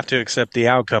 You have to accept the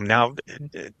outcome. Now,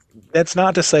 that's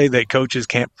not to say that coaches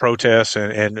can't protest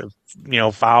and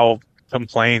file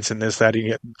complaints and this, that,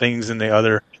 things and the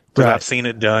other, because right. I've seen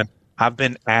it done. I've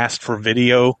been asked for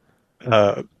video,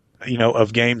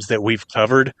 of games that we've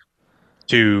covered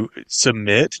to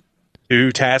submit to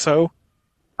TASO.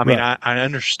 I mean, right. I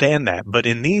understand that. But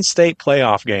in these state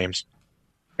playoff games,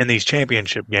 in these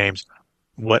championship games,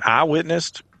 what I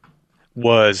witnessed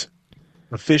was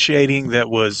officiating that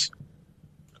was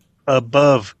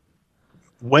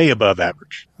way above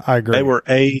average. I agree.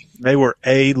 They were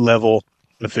A level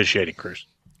officiating crews.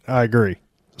 I agree.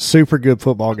 Super good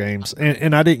football games.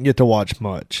 And I didn't get to watch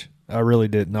much. I really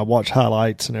didn't. I watched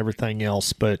highlights and everything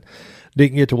else, but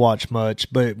didn't get to watch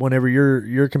much. But whenever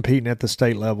you're competing at the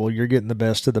state level, you're getting the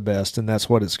best of the best, and that's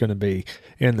what it's going to be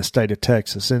in the state of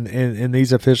Texas. And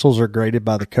these officials are graded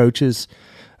by the coaches,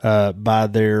 by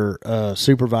their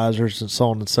supervisors, and so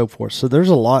on and so forth. So there's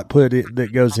a lot that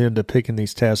goes into picking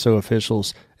these TASO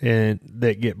officials and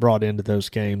that get brought into those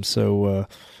games. So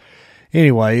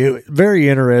anyway, very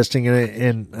interesting,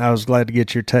 and I was glad to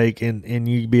get your take and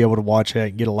you be able to watch that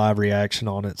and get a live reaction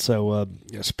on it. So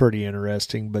it's pretty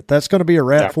interesting. But that's going to be a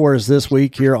wrap for us this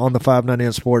week here on the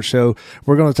 590 Sports Show.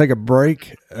 We're going to take a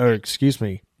break. We are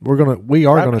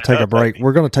going to take a break.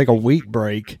 We're going to take a week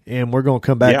break, and we're going to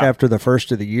come back after the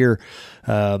first of the year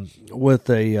with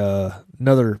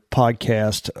another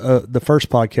podcast, the first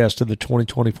podcast of the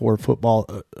 2024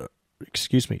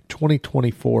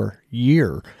 2024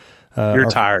 year. You're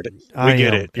tired. We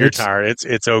get it. You're tired.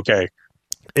 It's okay.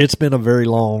 It's been a very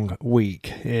long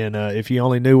week, and if you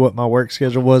only knew what my work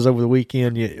schedule was over the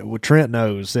weekend, Trent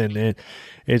knows, and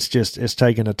it's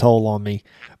taking a toll on me.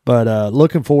 But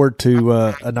looking forward to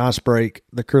a nice break,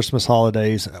 the Christmas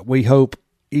holidays. We hope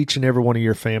each and every one of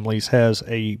your families has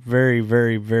a very,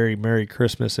 very, very Merry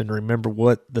Christmas, and remember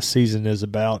what the season is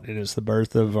about. It is the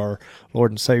birth of our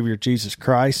Lord and Savior Jesus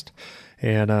Christ,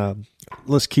 and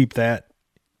let's keep that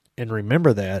and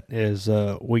remember that as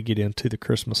we get into the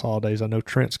Christmas holidays. I know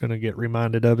Trent's going to get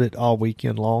reminded of it all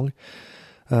weekend long.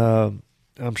 I'm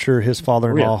sure his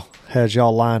father-in-law has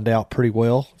y'all lined out pretty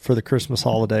well for the Christmas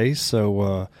holidays.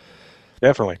 So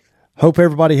definitely. Hope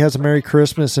everybody has a Merry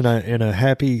Christmas and a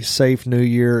happy, safe New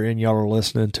Year, and y'all are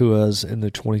listening to us in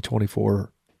the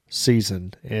 2024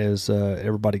 season as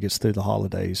everybody gets through the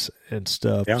holidays and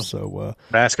stuff. Yeah. So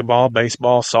basketball,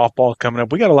 baseball, softball coming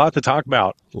up. We got a lot to talk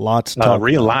about. Lots to talk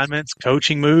realignments,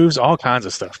 coaching moves, all kinds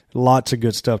of stuff. Lots of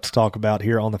good stuff to talk about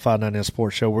here on the 590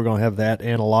 Sports Show. We're going to have that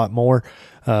and a lot more.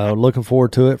 Looking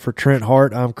forward to it. For Trent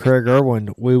Hart, I'm Craig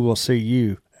Irwin. We will see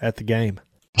you at the game.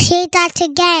 See you at the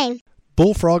game.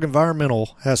 Bullfrog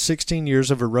Environmental has 16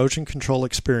 years of erosion control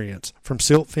experience. From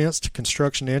silt fence to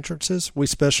construction entrances, we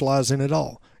specialize in it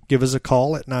all. Give us a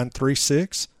call at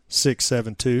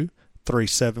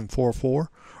 936-672-3744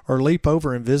 or leap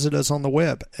over and visit us on the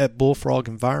web at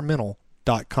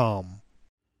bullfrogenvironmental.com.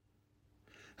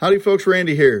 Howdy folks,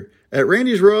 Randy here. At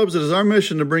Randy's Rubs, it is our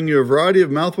mission to bring you a variety of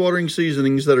mouthwatering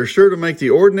seasonings that are sure to make the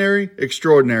ordinary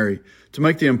extraordinary, to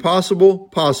make the impossible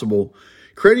possible.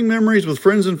 Creating memories with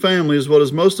friends and family is what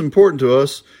is most important to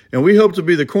us, and we hope to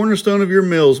be the cornerstone of your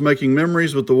meals, making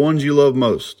memories with the ones you love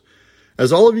most.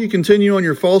 As all of you continue on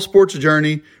your fall sports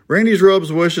journey, Randy's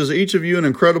Rubs wishes each of you an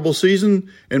incredible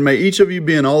season, and may each of you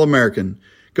be an All-American.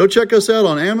 Go check us out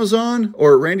on Amazon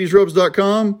or at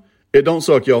randysrubs.com. It don't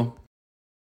suck, y'all.